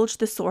divulge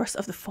the source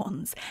of the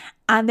funds.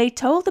 And they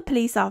told the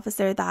police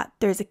officer that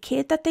there's a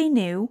kid that they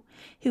knew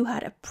who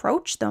had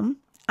approached them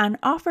and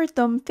offered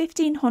them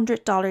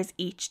 $1,500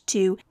 each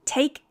to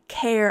take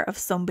care of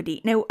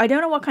somebody. Now, I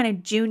don't know what kind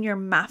of junior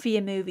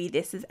mafia movie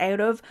this is out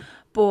of,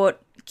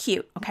 but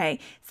cute, okay?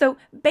 So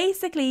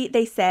basically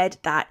they said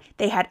that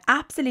they had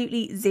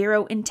absolutely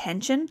zero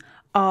intention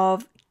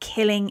of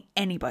killing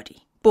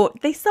anybody.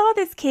 But they saw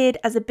this kid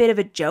as a bit of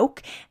a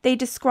joke. They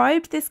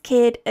described this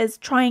kid as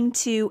trying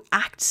to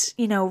act,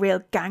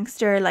 real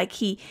gangster, like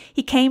he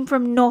came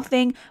from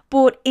nothing.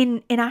 But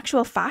in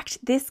actual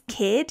fact, this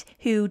kid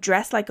who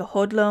dressed like a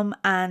hoodlum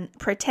and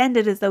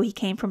pretended as though he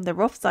came from the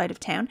rough side of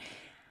town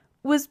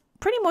was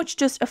pretty much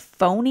just a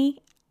phony.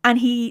 And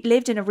he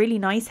lived in a really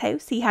nice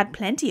house. He had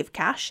plenty of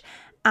cash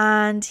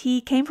and he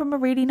came from a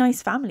really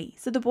nice family.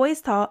 So the boys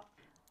thought,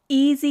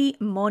 easy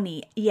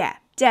money. Yeah,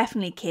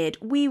 definitely, kid.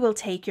 We will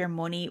take your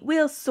money.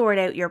 We'll sort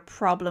out your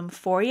problem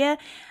for you.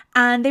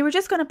 And they were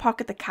just going to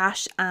pocket the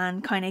cash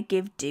and kind of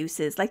give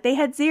deuces. Like, they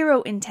had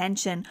zero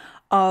intention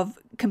of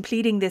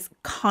completing this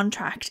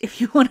contract, if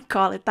you want to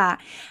call it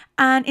that.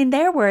 And in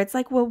their words,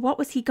 like, well, what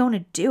was he going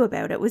to do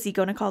about it? Was he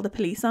going to call the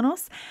police on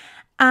us?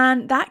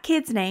 And that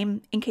kid's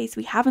name, in case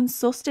we haven't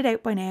sussed it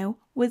out by now,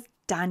 was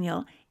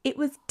Daniel. It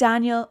was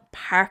Daniel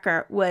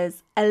Parker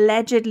was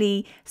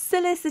allegedly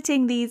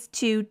soliciting these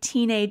two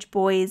teenage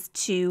boys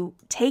to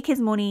take his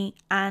money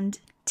and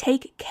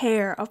take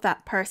care of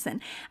that person.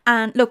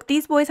 And look,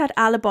 these boys had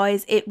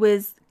alibis. It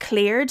was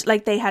cleared,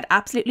 like they had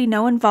absolutely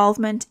no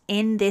involvement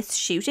in this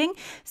shooting.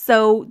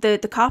 So the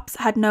cops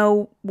had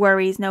no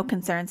worries, no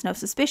concerns, no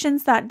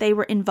suspicions that they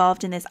were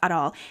involved in this at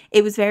all.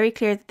 It was very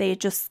clear that they had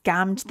just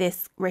scammed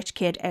this rich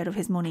kid out of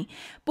his money.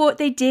 But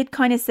they did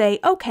kind of say,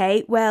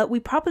 okay, well,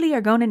 we probably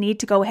are going to need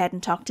to go ahead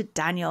and talk to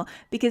Daniel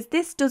because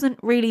this doesn't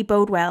really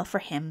bode well for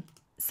him.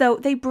 So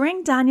they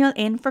bring Daniel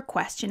in for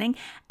questioning.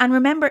 And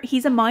remember,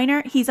 he's a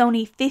minor. He's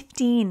only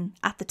 15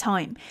 at the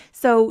time.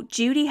 So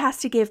Judy has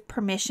to give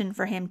permission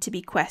for him to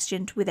be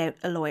questioned without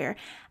a lawyer.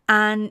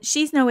 And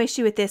she's no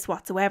issue with this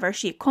whatsoever.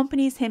 She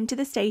accompanies him to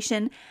the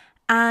station.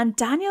 And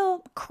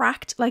Daniel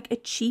cracked like a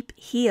cheap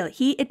heel.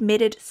 He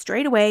admitted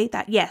straight away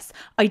that, yes,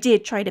 I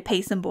did try to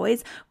pay some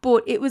boys,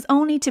 but it was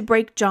only to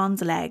break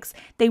John's legs.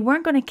 They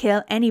weren't going to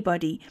kill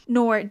anybody,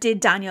 nor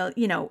did Daniel,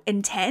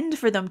 intend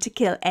for them to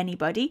kill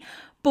anybody.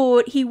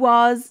 But he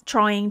was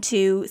trying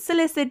to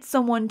solicit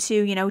someone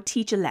to,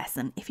 teach a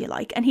lesson, if you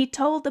like. And he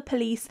told the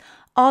police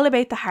all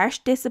about the harsh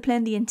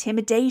discipline, the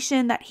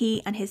intimidation that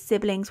he and his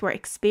siblings were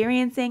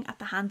experiencing at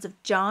the hands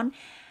of John.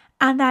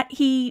 And that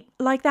he,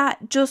 like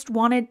that, just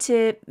wanted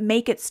to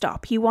make it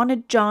stop. He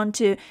wanted John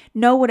to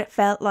know what it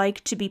felt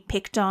like to be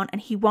picked on, and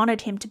he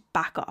wanted him to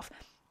back off.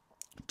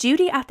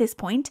 Judy, at this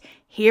point,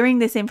 hearing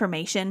this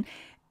information,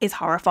 is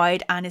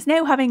horrified and is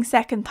now having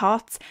second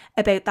thoughts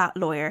about that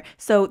lawyer.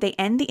 So they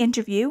end the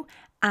interview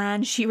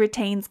and she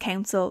retains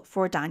counsel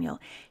for Daniel.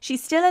 She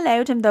still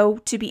allowed him, though,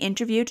 to be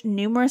interviewed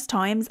numerous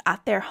times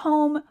at their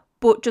home,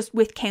 but just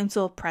with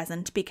counsel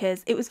present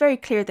because it was very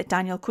clear that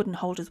Daniel couldn't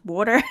hold his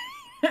water.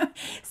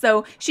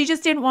 So she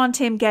just didn't want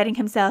him getting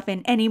himself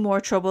in any more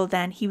trouble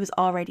than he was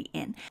already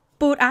in.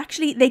 But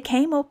actually they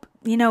came up,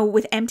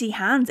 with empty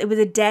hands. It was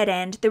a dead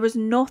end. There was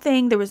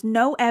nothing, there was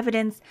no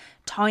evidence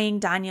tying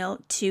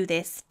Daniel to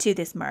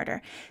this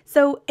murder.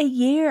 So a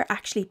year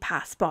actually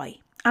passed by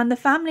and the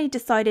family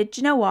decided,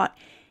 you know what?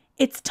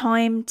 It's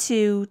time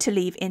to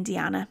leave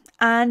Indiana.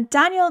 And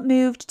Daniel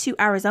moved to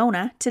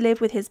Arizona to live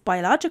with his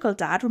biological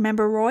dad.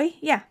 Remember Roy?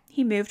 Yeah,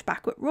 he moved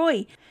back with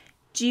Roy.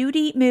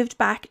 Judy moved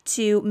back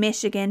to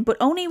Michigan, but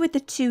only with the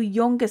two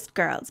youngest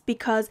girls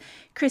because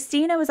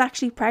Christina was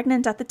actually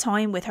pregnant at the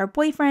time with her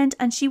boyfriend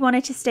and she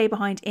wanted to stay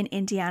behind in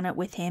Indiana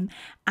with him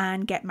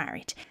and get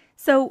married.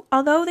 So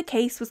although the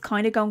case was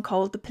kind of going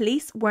cold, the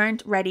police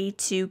weren't ready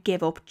to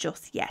give up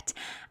just yet.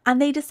 And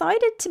they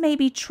decided to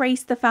maybe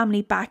trace the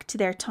family back to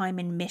their time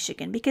in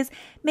Michigan because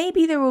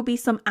maybe there will be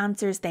some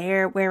answers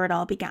there where it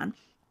all began.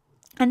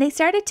 And they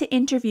started to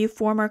interview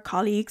former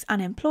colleagues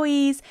and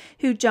employees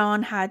who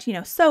John had,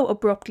 so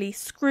abruptly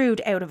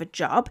screwed out of a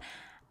job.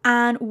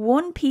 And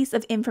one piece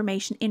of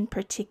information in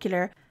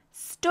particular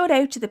stood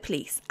out to the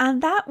police,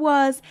 and that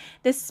was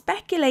the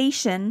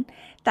speculation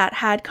that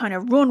had kind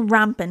of run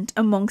rampant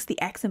amongst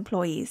the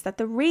ex-employees, that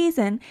the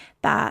reason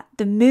that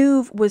the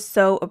move was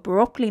so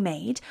abruptly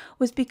made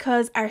was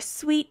because our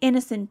sweet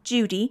innocent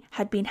Judy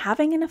had been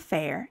having an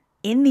affair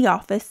in the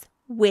office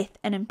with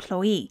an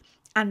employee,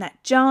 and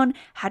that John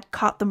had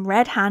caught them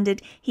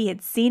red-handed. He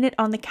had seen it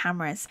on the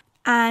cameras,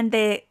 and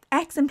the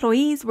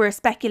ex-employees were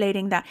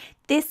speculating that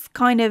this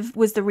kind of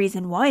was the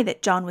reason why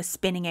that John was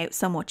spinning out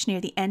so much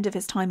near the end of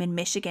his time in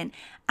Michigan,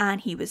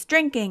 and he was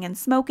drinking and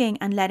smoking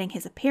and letting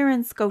his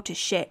appearance go to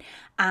shit,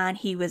 and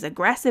he was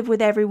aggressive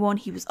with everyone.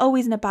 He was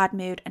always in a bad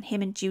mood, and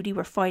him and Judy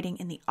were fighting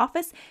in the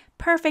office.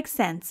 Perfect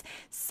sense.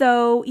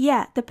 So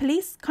yeah, the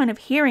police kind of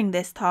hearing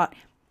this thought,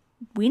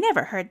 we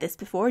never heard this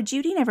before.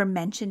 Judy never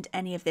mentioned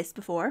any of this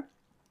before.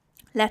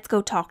 Let's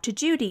go talk to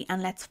Judy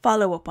and let's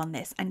follow up on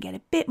this and get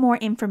a bit more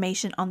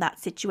information on that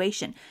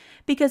situation.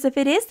 Because if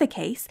it is the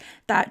case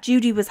that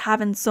Judy was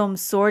having some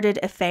sordid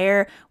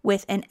affair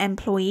with an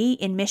employee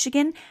in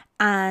Michigan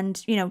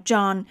and,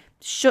 John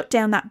shut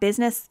down that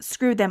business,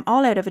 screwed them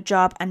all out of a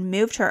job and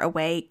moved her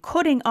away,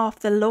 cutting off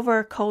the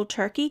lover cold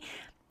turkey,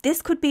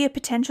 this could be a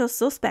potential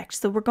suspect.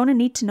 So we're going to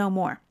need to know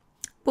more.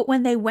 But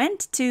when they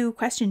went to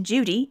question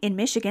Judy in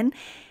Michigan,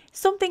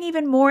 something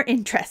even more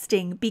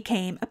interesting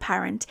became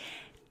apparent.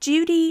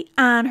 Judy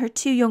and her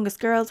two youngest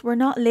girls were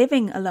not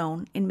living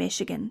alone in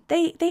Michigan.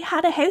 They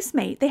had a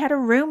housemate, they had a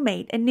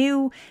roommate, a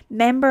new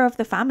member of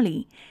the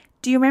family.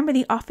 Do you remember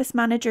the office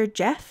manager,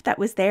 Jeff, that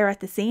was there at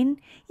the scene?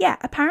 Yeah,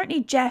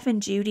 apparently Jeff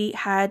and Judy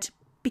had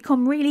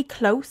become really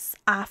close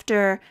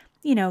after,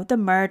 the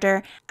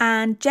murder.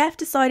 And Jeff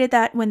decided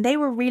that when they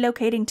were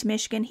relocating to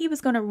Michigan, he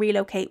was going to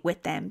relocate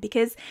with them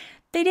because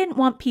they didn't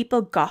want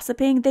people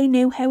gossiping. They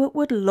knew how it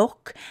would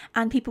look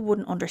and people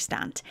wouldn't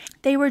understand.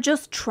 They were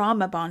just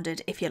trauma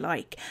bonded, if you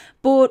like.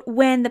 But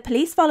when the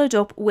police followed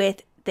up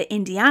with the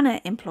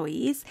Indiana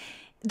employees,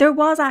 there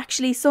was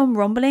actually some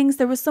rumblings.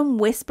 There was some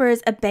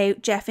whispers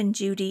about Jeff and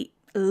Judy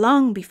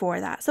long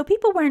before that. So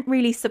people weren't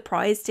really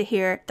surprised to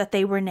hear that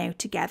they were now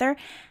together.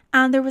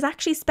 And there was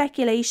actually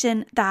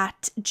speculation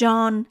that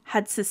John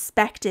had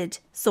suspected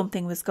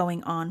something was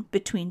going on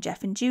between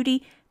Jeff and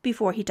Judy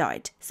before he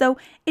died. So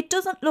it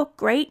doesn't look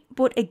great,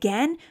 but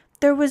again,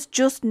 there was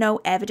just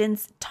no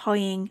evidence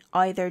tying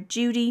either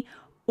Judy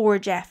or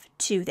Jeff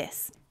to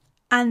this.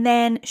 And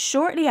then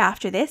shortly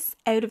after this,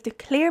 out of the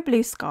clear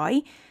blue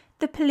sky,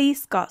 the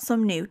police got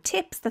some new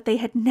tips that they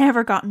had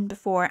never gotten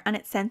before, and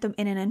it sent them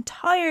in an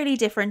entirely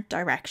different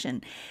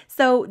direction.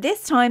 So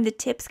this time the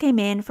tips came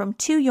in from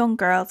two young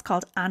girls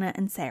called Anna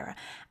and Sarah.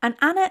 And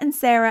Anna and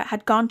Sarah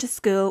had gone to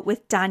school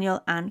with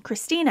Daniel and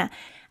Christina.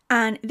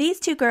 And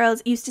these two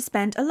girls used to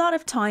spend a lot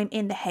of time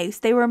in the house.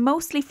 They were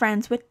mostly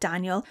friends with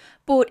Daniel,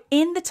 but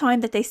in the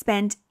time that they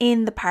spent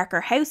in the Parker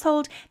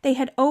household, they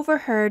had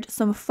overheard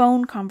some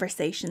phone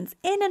conversations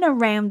in and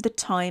around the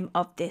time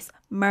of this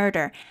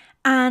murder.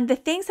 And the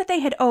things that they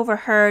had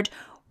overheard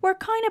were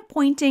kind of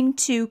pointing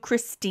to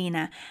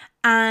Christina.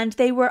 And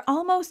they were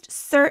almost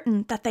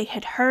certain that they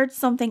had heard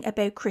something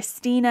about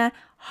Christina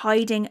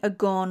hiding a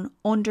gun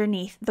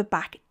underneath the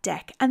back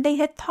deck. And they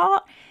had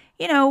thought,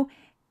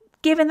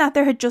 given that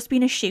there had just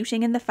been a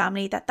shooting in the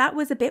family, that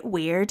was a bit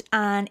weird,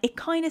 and it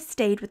kind of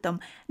stayed with them.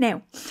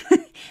 Now,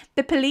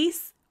 the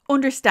police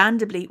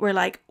understandably were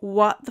like,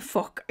 what the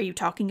fuck are you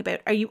talking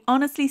about? Are you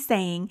honestly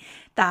saying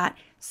that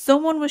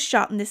someone was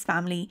shot in this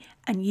family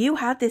and you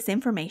had this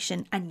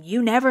information and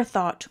you never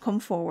thought to come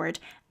forward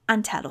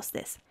and tell us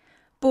this?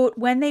 But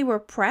when they were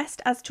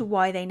pressed as to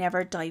why they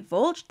never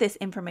divulged this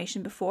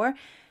information before,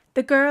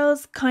 the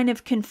girls kind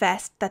of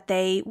confessed that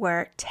they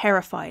were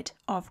terrified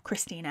of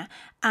Christina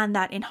and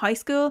that in high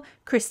school,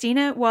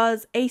 Christina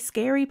was a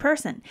scary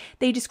person.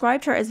 They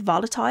described her as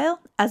volatile,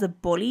 as a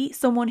bully,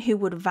 someone who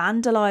would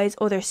vandalize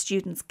other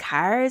students'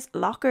 cars,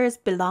 lockers,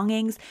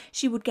 belongings.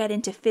 She would get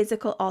into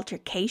physical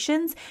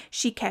altercations.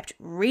 She kept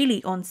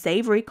really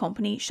unsavory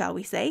company, shall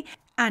we say.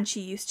 And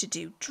she used to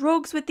do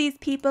drugs with these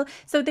people.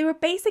 So they were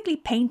basically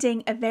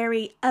painting a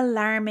very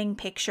alarming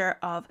picture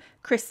of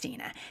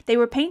Christina. They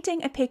were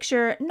painting a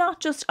picture not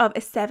just of a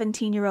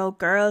 17-year-old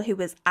girl who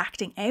was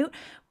acting out,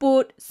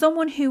 but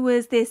someone who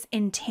was this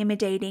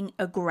intimidating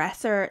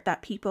aggressor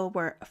that people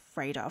were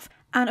afraid of.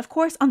 And of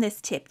course, on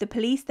this tip, the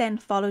police then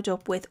followed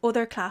up with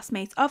other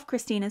classmates of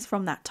Christina's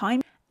from that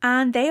time.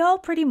 And they all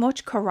pretty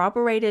much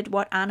corroborated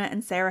what Anna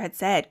and Sarah had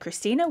said.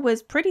 Christina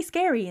was pretty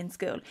scary in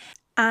school.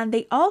 And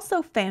they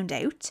also found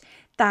out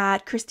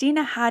that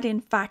Christina had in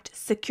fact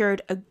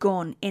secured a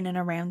gun in and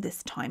around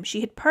this time.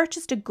 She had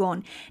purchased a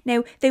gun.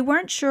 Now, they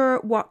weren't sure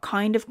what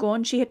kind of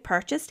gun she had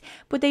purchased,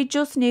 but they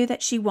just knew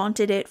that she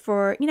wanted it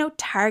for,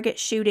 target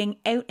shooting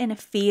out in a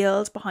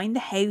field behind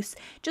the house,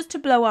 just to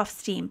blow off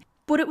steam.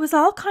 But it was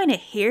all kind of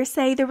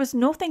hearsay. There was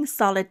nothing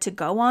solid to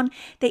go on.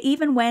 They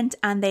even went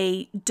and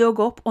they dug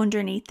up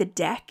underneath the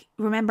deck.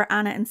 Remember,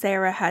 Anna and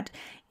Sarah had,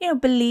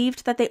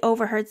 believed that they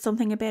overheard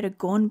something about a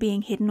gun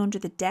being hidden under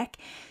the deck.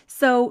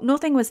 So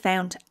nothing was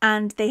found,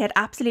 and they had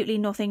absolutely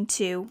nothing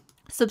to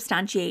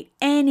substantiate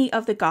any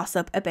of the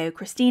gossip about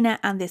Christina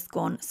and this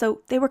gun.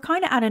 So they were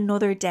kind of at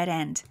another dead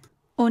end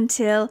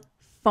until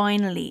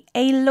finally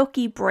a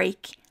lucky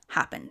break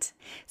happened.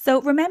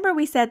 So remember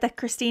we said that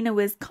Christina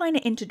was kind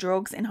of into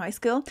drugs in high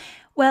school?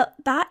 Well,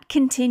 that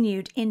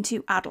continued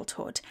into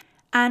adulthood.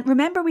 And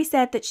remember we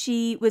said that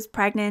she was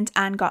pregnant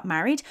and got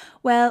married?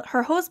 Well,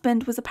 her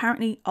husband was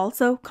apparently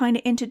also kind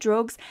of into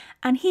drugs,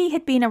 and he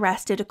had been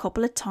arrested a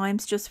couple of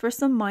times just for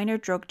some minor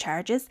drug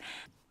charges.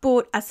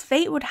 But as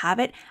fate would have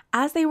it,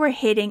 as they were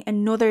hitting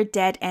another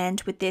dead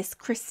end with this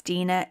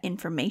Christina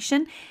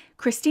information,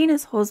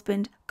 Christina's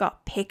husband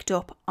got picked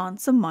up on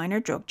some minor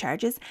drug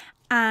charges,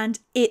 and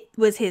it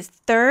was his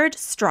third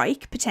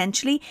strike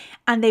potentially,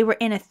 and they were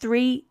in a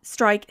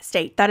 3-strike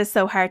state. That is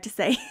so hard to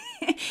say.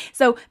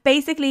 So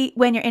basically,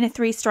 when you're in a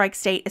 3-strike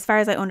state, as far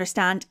as I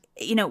understand,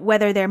 you know,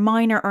 whether they're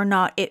minor or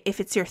not, if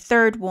it's your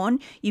third one,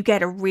 you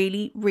get a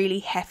really, really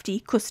hefty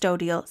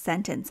custodial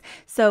sentence.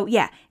 So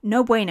yeah,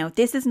 no bueno.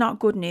 This is not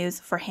good news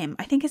for him.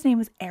 I think his name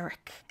was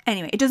Eric.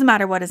 Anyway, it doesn't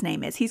matter what his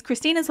name is. He's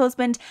Christina's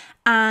husband,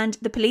 and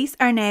the police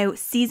are now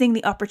seizing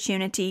the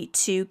opportunity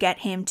to get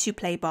him to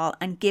play ball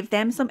and give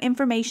them some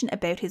information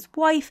about his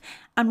wife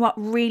and what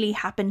really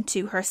happened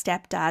to her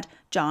stepdad,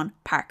 John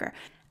Parker.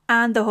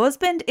 And the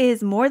husband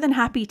is more than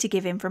happy to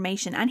give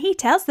information, and he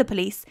tells the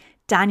police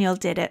Daniel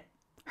did it.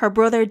 Her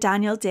brother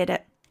Daniel did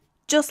it.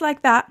 Just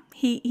like that,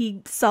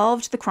 he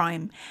solved the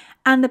crime.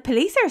 And the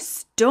police are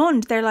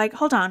stunned. They're like,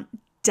 hold on,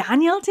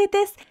 Daniel did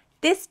this?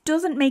 This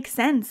doesn't make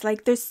sense.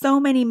 Like, there's so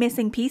many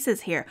missing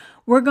pieces here.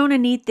 We're going to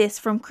need this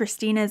from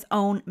Christina's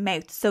own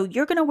mouth. So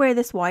you're going to wear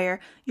this wire.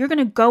 You're going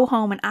to go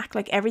home and act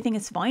like everything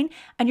is fine.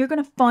 And you're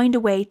going to find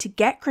a way to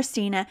get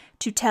Christina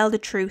to tell the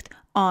truth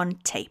on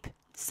tape.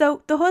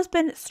 So the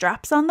husband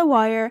straps on the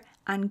wire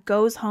and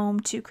goes home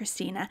to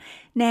Christina.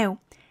 Now,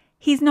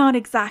 he's not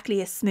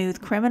exactly a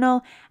smooth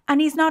criminal, and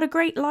he's not a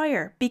great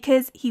liar,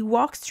 because he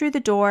walks through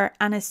the door,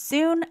 and as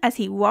soon as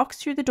he walks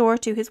through the door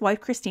to his wife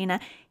Christina,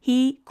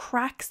 he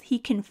cracks, he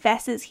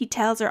confesses, he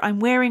tells her, I'm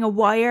wearing a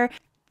wire.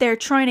 They're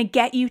trying to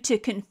get you to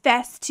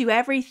confess to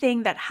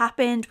everything that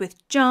happened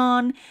with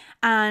John,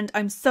 and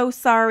I'm so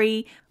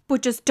sorry,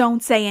 but just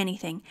don't say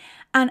anything.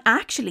 And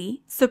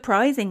actually,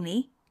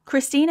 surprisingly,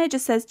 Christina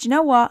just says, do you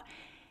know what?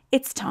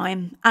 It's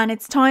time, and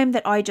it's time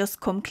that I just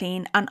come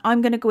clean, and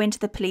I'm going to go into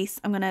the police.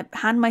 I'm going to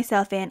hand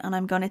myself in, and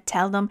I'm going to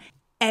tell them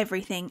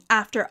everything.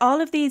 After all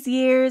of these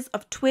years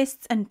of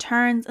twists and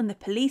turns and the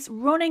police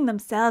running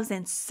themselves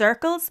in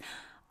circles,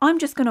 I'm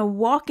just going to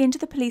walk into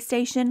the police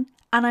station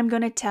and I'm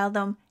going to tell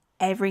them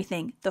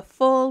everything, the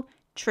full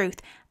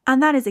truth.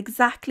 And that is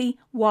exactly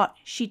what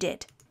she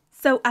did.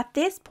 So at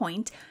this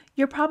point,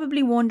 you're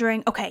probably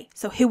wondering, okay,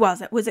 so who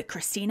was it? Was it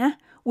Christina?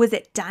 Was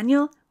it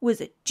Daniel? Was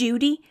it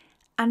Judy?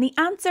 And the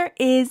answer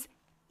is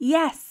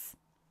yes.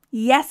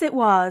 Yes, it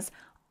was.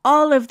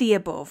 All of the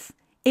above.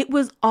 It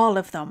was all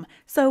of them.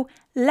 So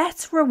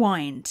let's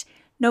rewind.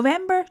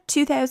 November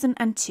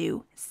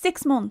 2002,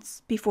 6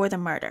 months before the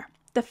murder.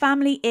 The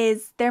family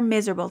they're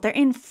miserable. They're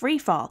in free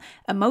fall,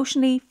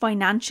 emotionally,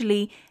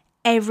 financially,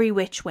 every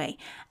which way.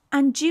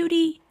 And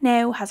Judy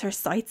now has her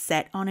sights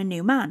set on a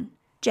new man,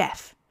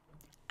 Jeff.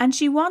 And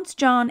she wants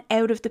John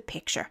out of the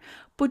picture.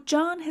 But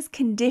John has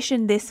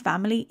conditioned this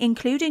family,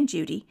 including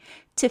Judy,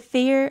 to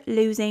fear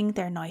losing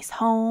their nice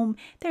home,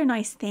 their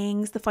nice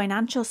things, the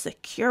financial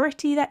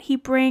security that he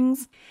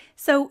brings.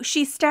 So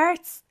she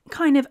starts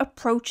kind of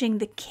approaching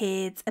the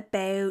kids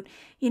about,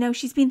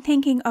 she's been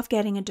thinking of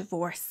getting a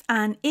divorce.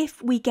 And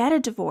if we get a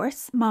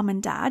divorce, mom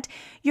and dad,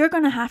 you're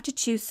going to have to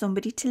choose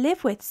somebody to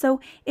live with. So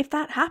if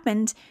that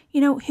happened,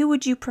 who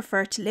would you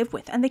prefer to live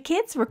with? And the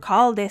kids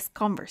recall this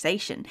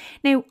conversation.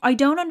 Now, I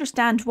don't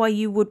understand why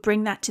you would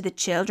bring that to the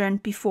children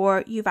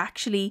before you've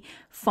actually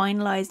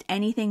finalized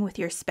anything with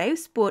your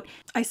spouse. But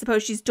I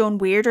suppose she's done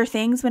weirder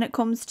things when it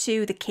comes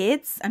to the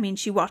kids. I mean,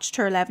 she watched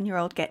her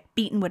 11-year-old get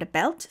beaten with a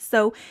belt.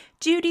 So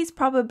Judy's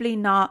probably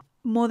not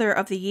mother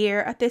of the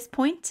year at this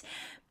point,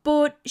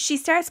 but she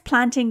starts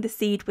planting the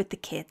seed with the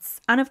kids.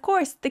 And of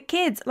course, the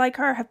kids, like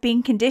her, have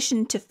been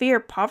conditioned to fear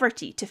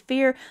poverty, to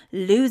fear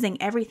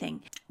losing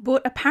everything.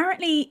 But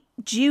apparently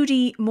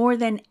Judy more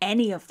than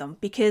any of them,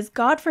 because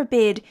God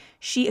forbid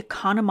she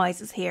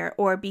economizes here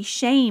or be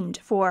shamed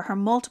for her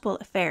multiple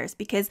affairs,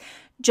 because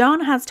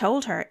John has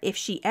told her if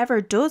she ever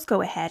does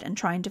go ahead and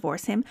try and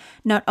divorce him,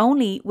 not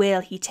only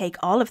will he take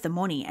all of the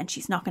money and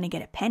she's not going to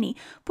get a penny,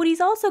 but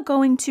he's also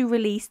going to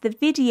release the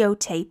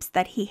videotapes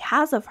that he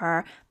has of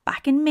her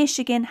back in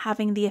Michigan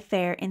having the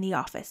affair in the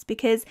office,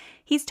 because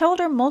he's told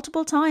her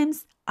multiple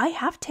times, I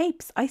have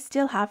tapes. I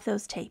still have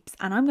those tapes,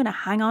 and I'm going to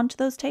hang on to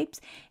those tapes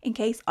in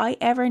case I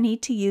ever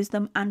need to use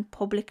them and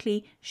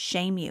publicly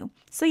shame you.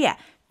 So yeah,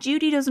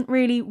 Judy doesn't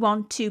really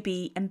want to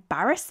be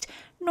embarrassed,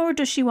 nor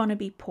does she want to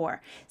be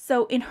poor.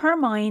 So in her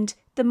mind,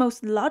 the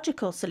most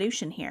logical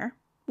solution here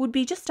would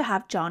be just to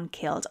have John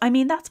killed. I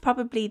mean, that's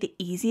probably the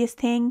easiest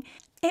thing.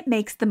 It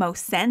makes the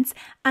most sense.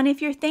 And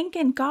if you're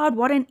thinking, God,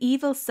 what an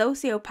evil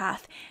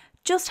sociopath,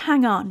 just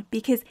hang on,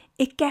 because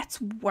it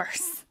gets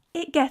worse.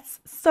 It gets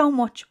so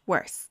much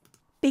worse.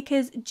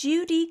 because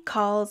Judy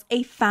calls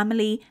a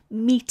family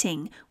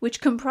meeting,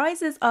 which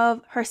comprises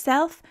of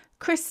herself,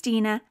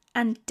 Christina,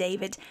 and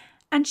David.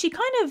 And she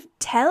kind of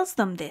tells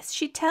them this.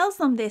 She tells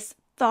them this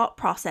thought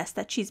process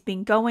that she's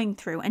been going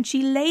through, and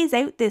she lays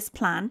out this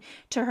plan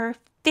to her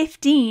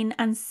 15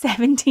 and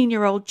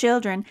 17-year-old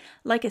children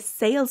like a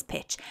sales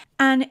pitch.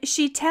 And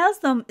she tells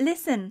them,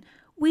 listen,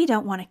 we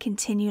don't want to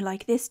continue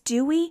like this,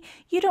 do we?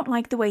 You don't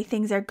like the way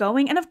things are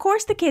going. And of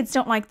course the kids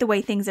don't like the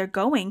way things are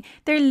going.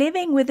 They're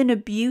living with an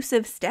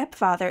abusive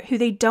stepfather who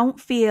they don't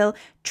feel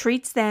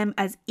treats them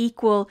as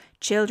equal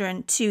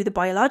children to the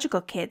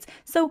biological kids.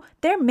 So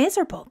they're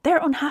miserable. They're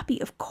unhappy.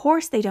 Of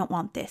course they don't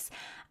want this.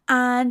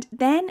 And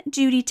then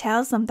Judy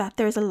tells them that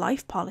there's a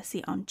life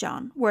policy on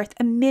John worth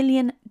 $1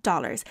 million.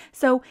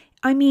 So,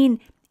 I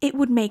mean, it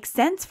would make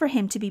sense for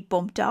him to be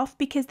bumped off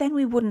because then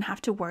we wouldn't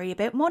have to worry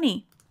about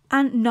money.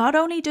 And not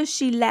only does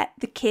she let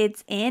the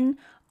kids in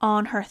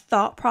on her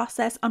thought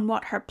process on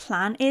what her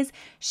plan is,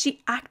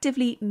 she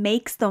actively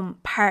makes them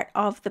part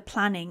of the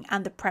planning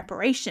and the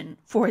preparation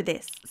for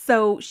this.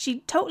 So she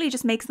totally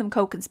just makes them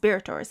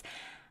co-conspirators.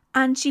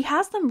 And she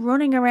has them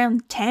running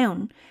around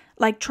town,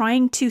 like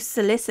trying to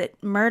solicit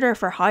murder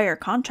for hire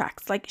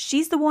contracts. Like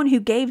she's the one who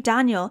gave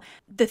Daniel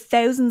the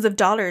thousands of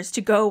dollars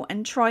to go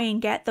and try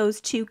and get those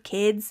 2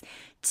 kids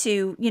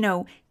to,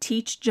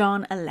 teach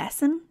John a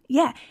lesson.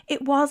 Yeah,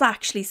 it was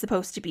actually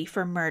supposed to be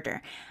for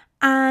murder.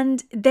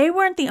 And they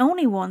weren't the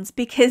only ones,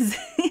 because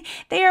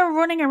they are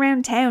running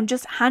around town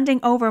just handing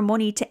over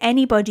money to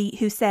anybody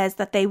who says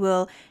that they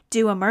will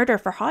do a murder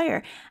for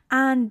hire.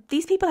 And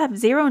these people have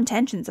zero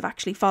intentions of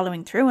actually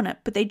following through on it,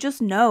 but they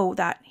just know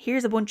that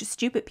here's a bunch of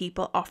stupid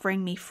people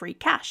offering me free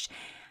cash.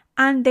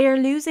 And they're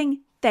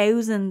losing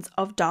thousands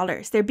of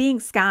dollars. They're being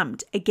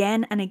scammed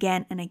again and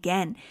again and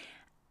again,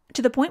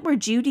 to the point where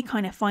Judy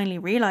kind of finally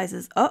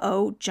realizes,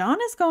 John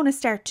is going to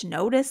start to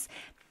notice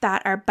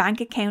that our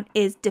bank account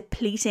is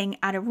depleting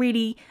at a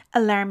really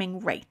alarming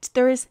rate.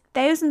 There is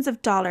thousands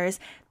of dollars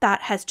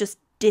that has just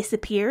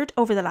disappeared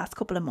over the last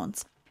couple of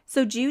months.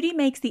 So Judy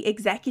makes the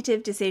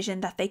executive decision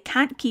that they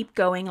can't keep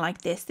going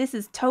like this. This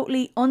is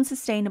totally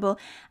unsustainable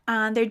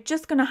and they're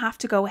just going to have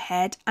to go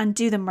ahead and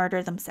do the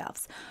murder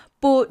themselves.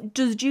 But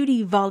does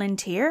Judy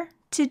volunteer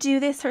to do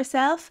this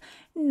herself?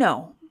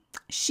 No.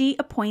 She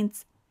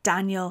appoints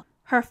Daniel,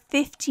 her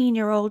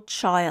 15-year-old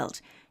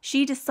child.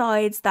 She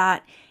decides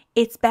that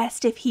it's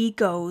best if he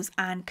goes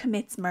and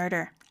commits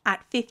murder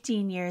at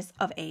 15 years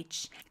of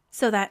age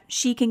so that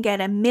she can get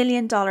 $1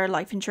 million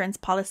life insurance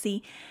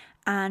policy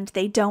and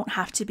they don't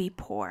have to be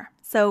poor.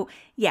 So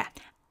yeah.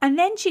 And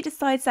then she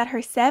decides that her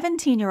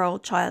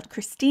 17-year-old child,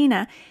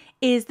 Christina,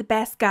 is the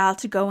best gal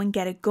to go and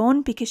get a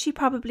gun because she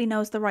probably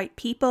knows the right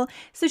people.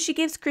 So she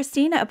gives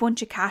Christina a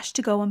bunch of cash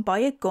to go and buy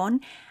a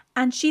gun.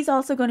 And she's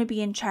also going to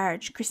be in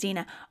charge,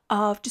 Christina,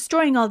 of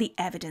destroying all the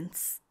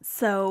evidence.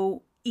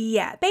 So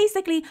yeah,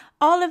 basically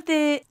all of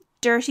the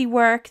dirty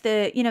work,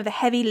 the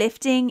heavy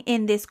lifting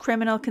in this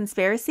criminal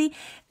conspiracy,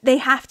 they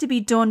have to be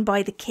done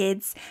by the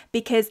kids,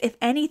 because if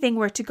anything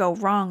were to go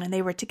wrong and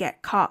they were to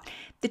get caught,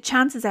 the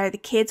chances are the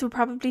kids would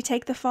probably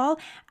take the fall,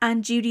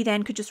 and Judy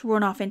then could just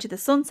run off into the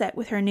sunset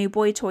with her new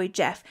boy toy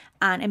Jeff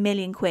and £1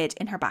 million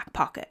in her back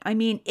pocket. I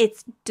mean,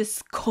 it's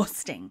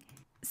disgusting.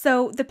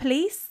 So the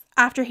police,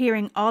 after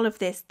hearing all of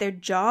this, their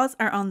jaws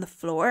are on the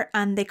floor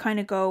and they kind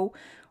of go,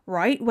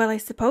 right, well, I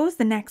suppose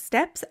the next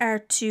steps are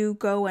to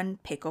go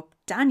and pick up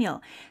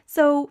Daniel.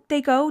 So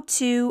they go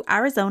to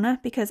Arizona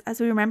because,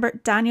 as we remember,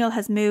 Daniel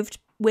has moved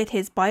with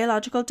his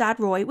biological dad,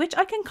 Roy, which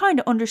I can kind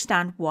of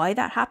understand why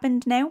that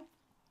happened now.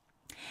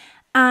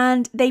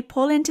 And they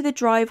pull into the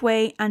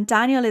driveway and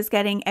Daniel is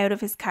getting out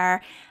of his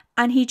car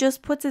and he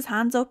just puts his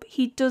hands up.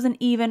 He doesn't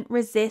even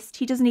resist.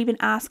 He doesn't even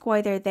ask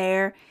why they're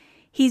there.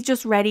 He's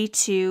just ready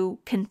to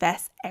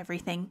confess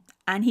everything.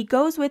 And he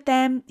goes with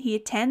them, he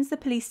attends the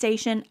police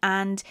station,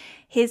 and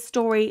his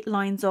story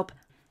lines up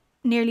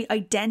nearly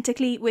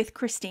identically with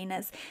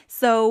Christina's.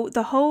 So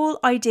the whole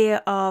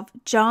idea of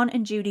John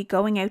and Judy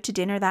going out to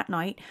dinner that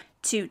night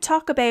to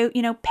talk about,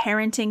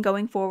 parenting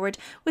going forward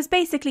was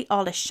basically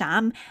all a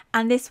sham.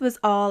 And this was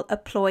all a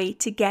ploy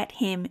to get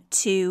him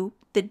to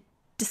the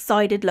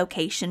decided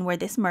location where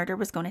this murder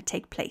was going to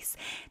take place.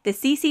 The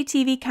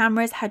CCTV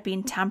cameras had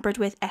been tampered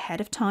with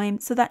ahead of time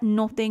so that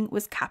nothing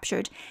was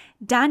captured.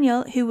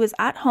 Daniel, who was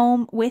at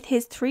home with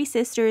his 3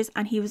 sisters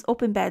and he was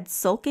up in bed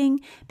sulking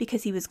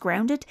because he was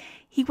grounded,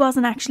 he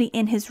wasn't actually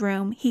in his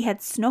room. He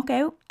had snuck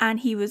out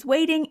and he was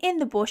waiting in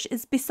the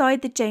bushes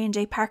beside the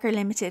J&J Parker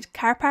Limited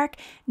car park,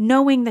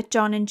 knowing that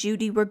John and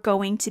Judy were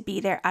going to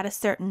be there at a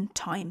certain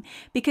time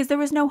because there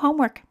was no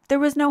homework. There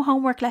was no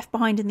homework left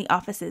behind in the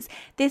offices.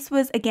 This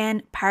was,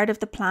 again, part of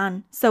the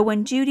plan. So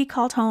when Judy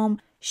called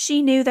home,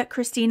 she knew that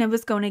Christina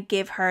was going to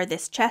give her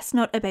this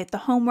chestnut about the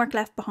homework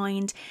left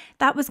behind.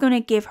 That was going to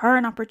give her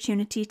an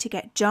opportunity to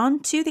get John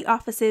to the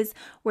offices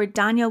where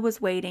Daniel was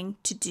waiting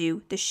to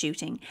do the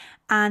shooting.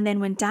 And then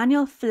when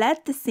Daniel fled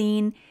the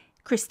scene,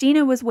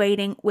 Christina was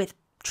waiting with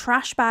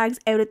trash bags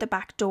out at the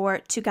back door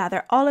to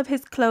gather all of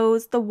his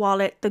clothes, the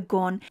wallet, the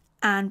gun,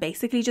 and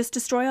basically just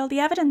destroy all the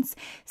evidence.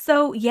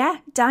 So yeah,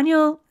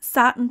 Daniel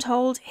sat and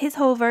told his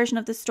whole version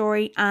of the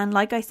story, and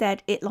like I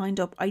said, it lined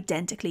up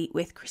identically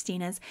with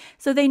Christina's,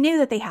 so they knew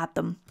that they had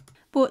them.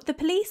 But the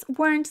police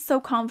weren't so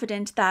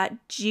confident that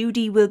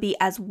Judy will be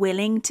as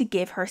willing to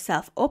give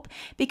herself up,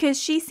 because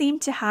she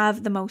seemed to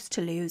have the most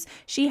to lose.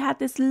 She had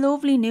this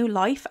lovely new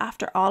life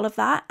after all of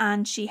that,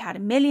 and she had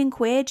 £1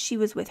 million. She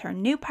was with her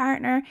new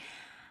partner,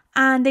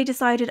 and they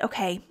decided,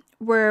 okay,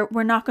 we're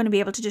not going to be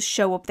able to just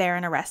show up there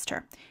and arrest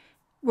her.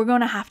 We're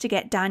going to have to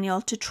get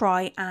Daniel to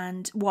try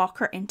and walk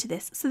her into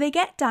this. So they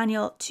get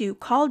Daniel to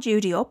call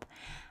Judy up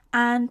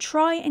and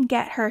try and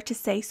get her to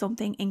say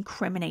something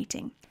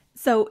incriminating.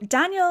 So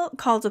Daniel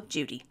calls up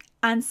Judy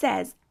and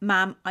says,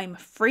 "Ma'am, I'm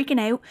freaking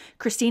out.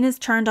 Christina's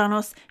turned on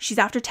us. She's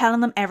after telling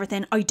them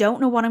everything. I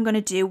don't know what I'm going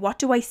to do. What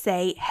do I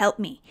say? Help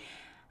me."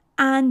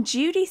 And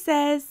Judy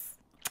says,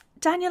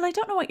 "Daniel, I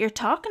don't know what you're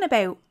talking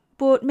about,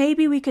 but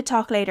maybe we could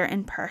talk later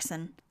in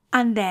person."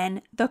 And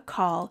then the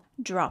call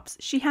drops.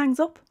 She hangs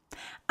up.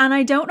 And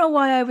I don't know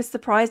why I was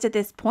surprised at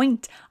this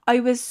point.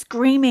 I was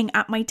screaming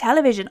at my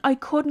television. I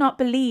could not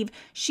believe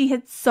she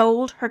had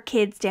sold her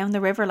kids down the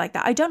river like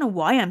that. I don't know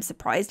why I'm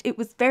surprised. It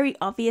was very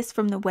obvious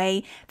from the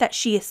way that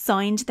she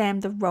assigned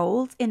them the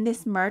roles in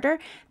this murder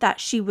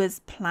that she was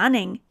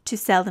planning to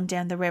sell them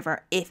down the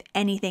river if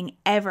anything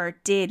ever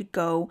did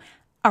go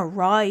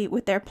awry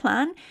with their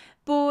plan.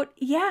 But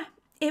yeah,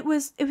 it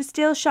was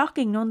still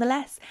shocking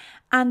nonetheless.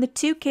 And the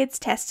two kids'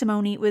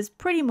 testimony was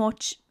pretty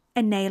much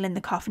a nail in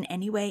the coffin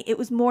anyway. It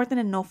was more than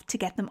enough to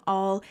get them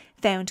all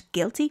found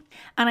guilty.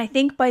 And I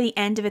think by the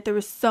end of it, there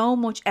was so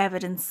much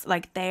evidence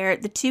there.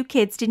 The two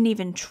kids didn't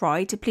even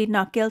try to plead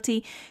not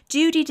guilty.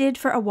 Judy did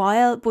for a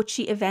while, but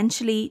she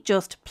eventually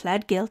just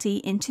pled guilty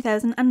in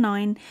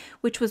 2009,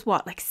 which was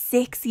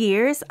 6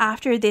 years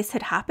after this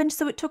had happened.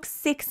 So it took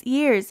 6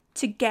 years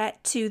to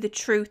get to the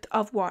truth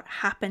of what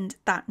happened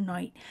that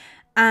night.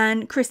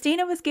 And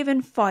Christina was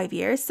given 5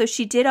 years, so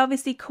she did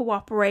obviously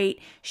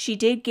cooperate. She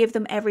did give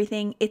them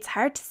everything. It's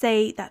hard to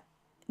say that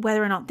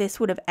whether or not this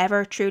would have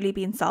ever truly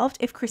been solved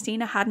if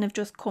Christina hadn't have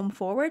just come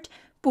forward.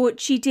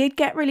 But she did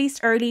get released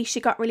early. She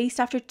got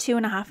released after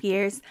 2.5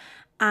 years,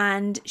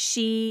 and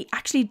she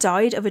actually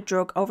died of a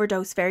drug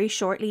overdose very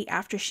shortly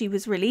after she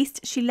was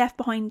released. She left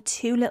behind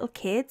 2 little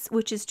kids,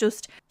 which is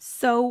just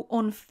so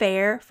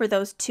unfair for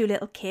those 2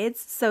 little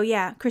kids. So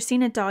yeah,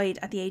 Christina died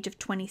at the age of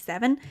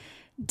 27.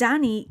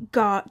 Danny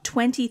got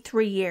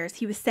 23 years.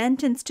 He was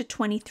sentenced to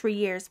 23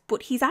 years,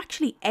 but he's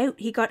actually out.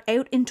 He got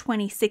out in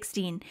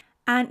 2016.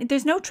 And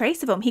there's no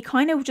trace of him. He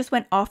kind of just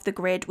went off the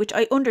grid, which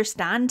I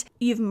understand.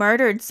 You've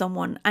murdered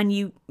someone, and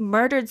you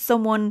murdered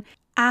someone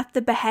at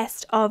the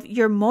behest of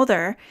your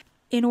mother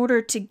in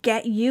order to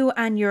get you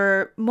and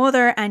your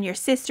mother and your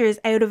sisters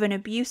out of an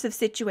abusive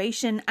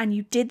situation. And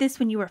you did this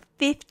when you were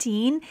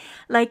 15.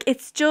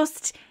 It's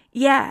just...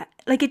 yeah,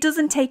 it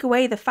doesn't take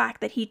away the fact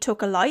that he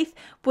took a life,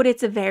 but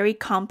it's a very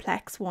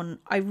complex one.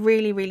 I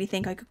really, really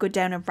think I could go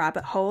down a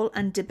rabbit hole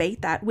and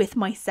debate that with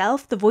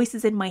myself. The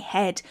voices in my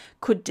head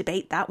could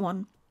debate that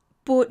one.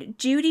 But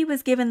Judy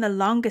was given the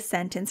longest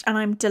sentence, and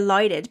I'm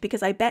delighted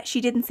because I bet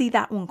she didn't see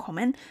that one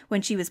coming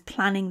when she was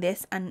planning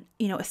this and,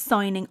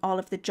 assigning all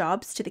of the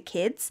jobs to the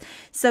kids.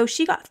 So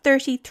she got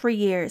 33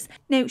 years.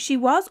 Now, she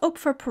was up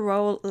for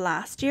parole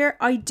last year.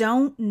 I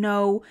don't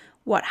know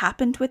what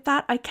happened with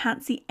that. I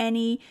can't see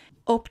any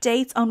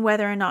updates on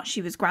whether or not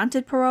she was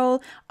granted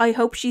parole. I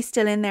hope she's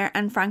still in there,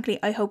 and frankly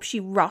I hope she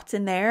rots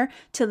in there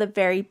till the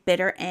very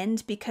bitter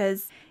end,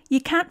 because you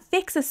can't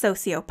fix a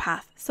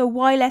sociopath. So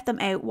why let them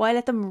out? Why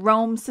let them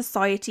roam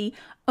society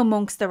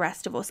amongst the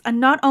rest of us? And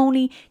not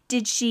only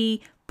did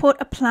she put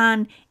a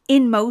plan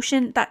in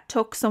motion that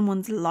took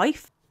someone's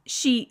life,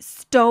 she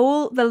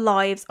stole the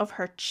lives of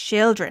her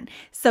children.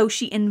 So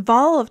she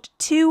involved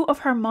 2 of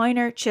her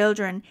minor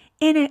children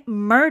in a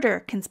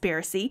murder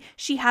conspiracy.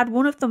 She had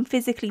one of them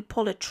physically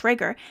pull a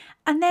trigger.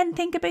 And then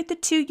think about the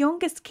 2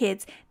 youngest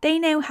kids. They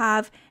now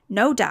have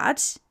no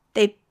dad.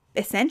 They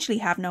essentially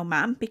have no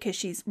mum because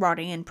she's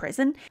rotting in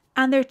prison.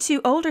 And their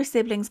 2 older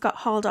siblings got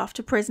hauled off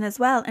to prison as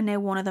well, and now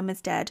one of them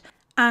is dead.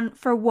 And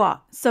for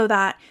what? So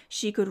that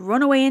she could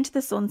run away into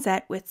the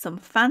sunset with some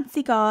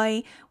fancy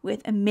guy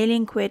with £1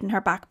 million in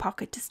her back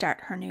pocket to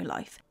start her new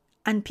life.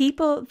 And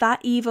people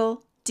that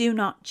evil do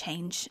not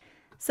change.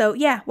 So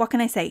yeah, what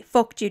can I say?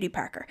 Fuck Judy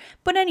Parker.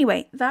 But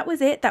anyway, that was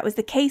it. That was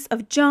the case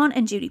of John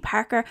and Judy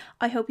Parker.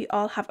 I hope you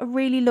all have a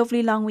really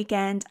lovely long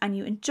weekend and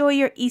you enjoy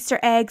your Easter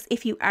eggs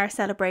if you are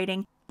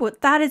celebrating.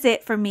 But that is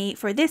it for me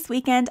for this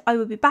weekend. I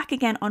will be back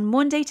again on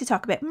Monday to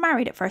talk about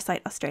Married at First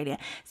Sight Australia.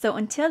 So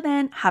until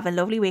then, have a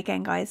lovely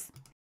weekend, guys.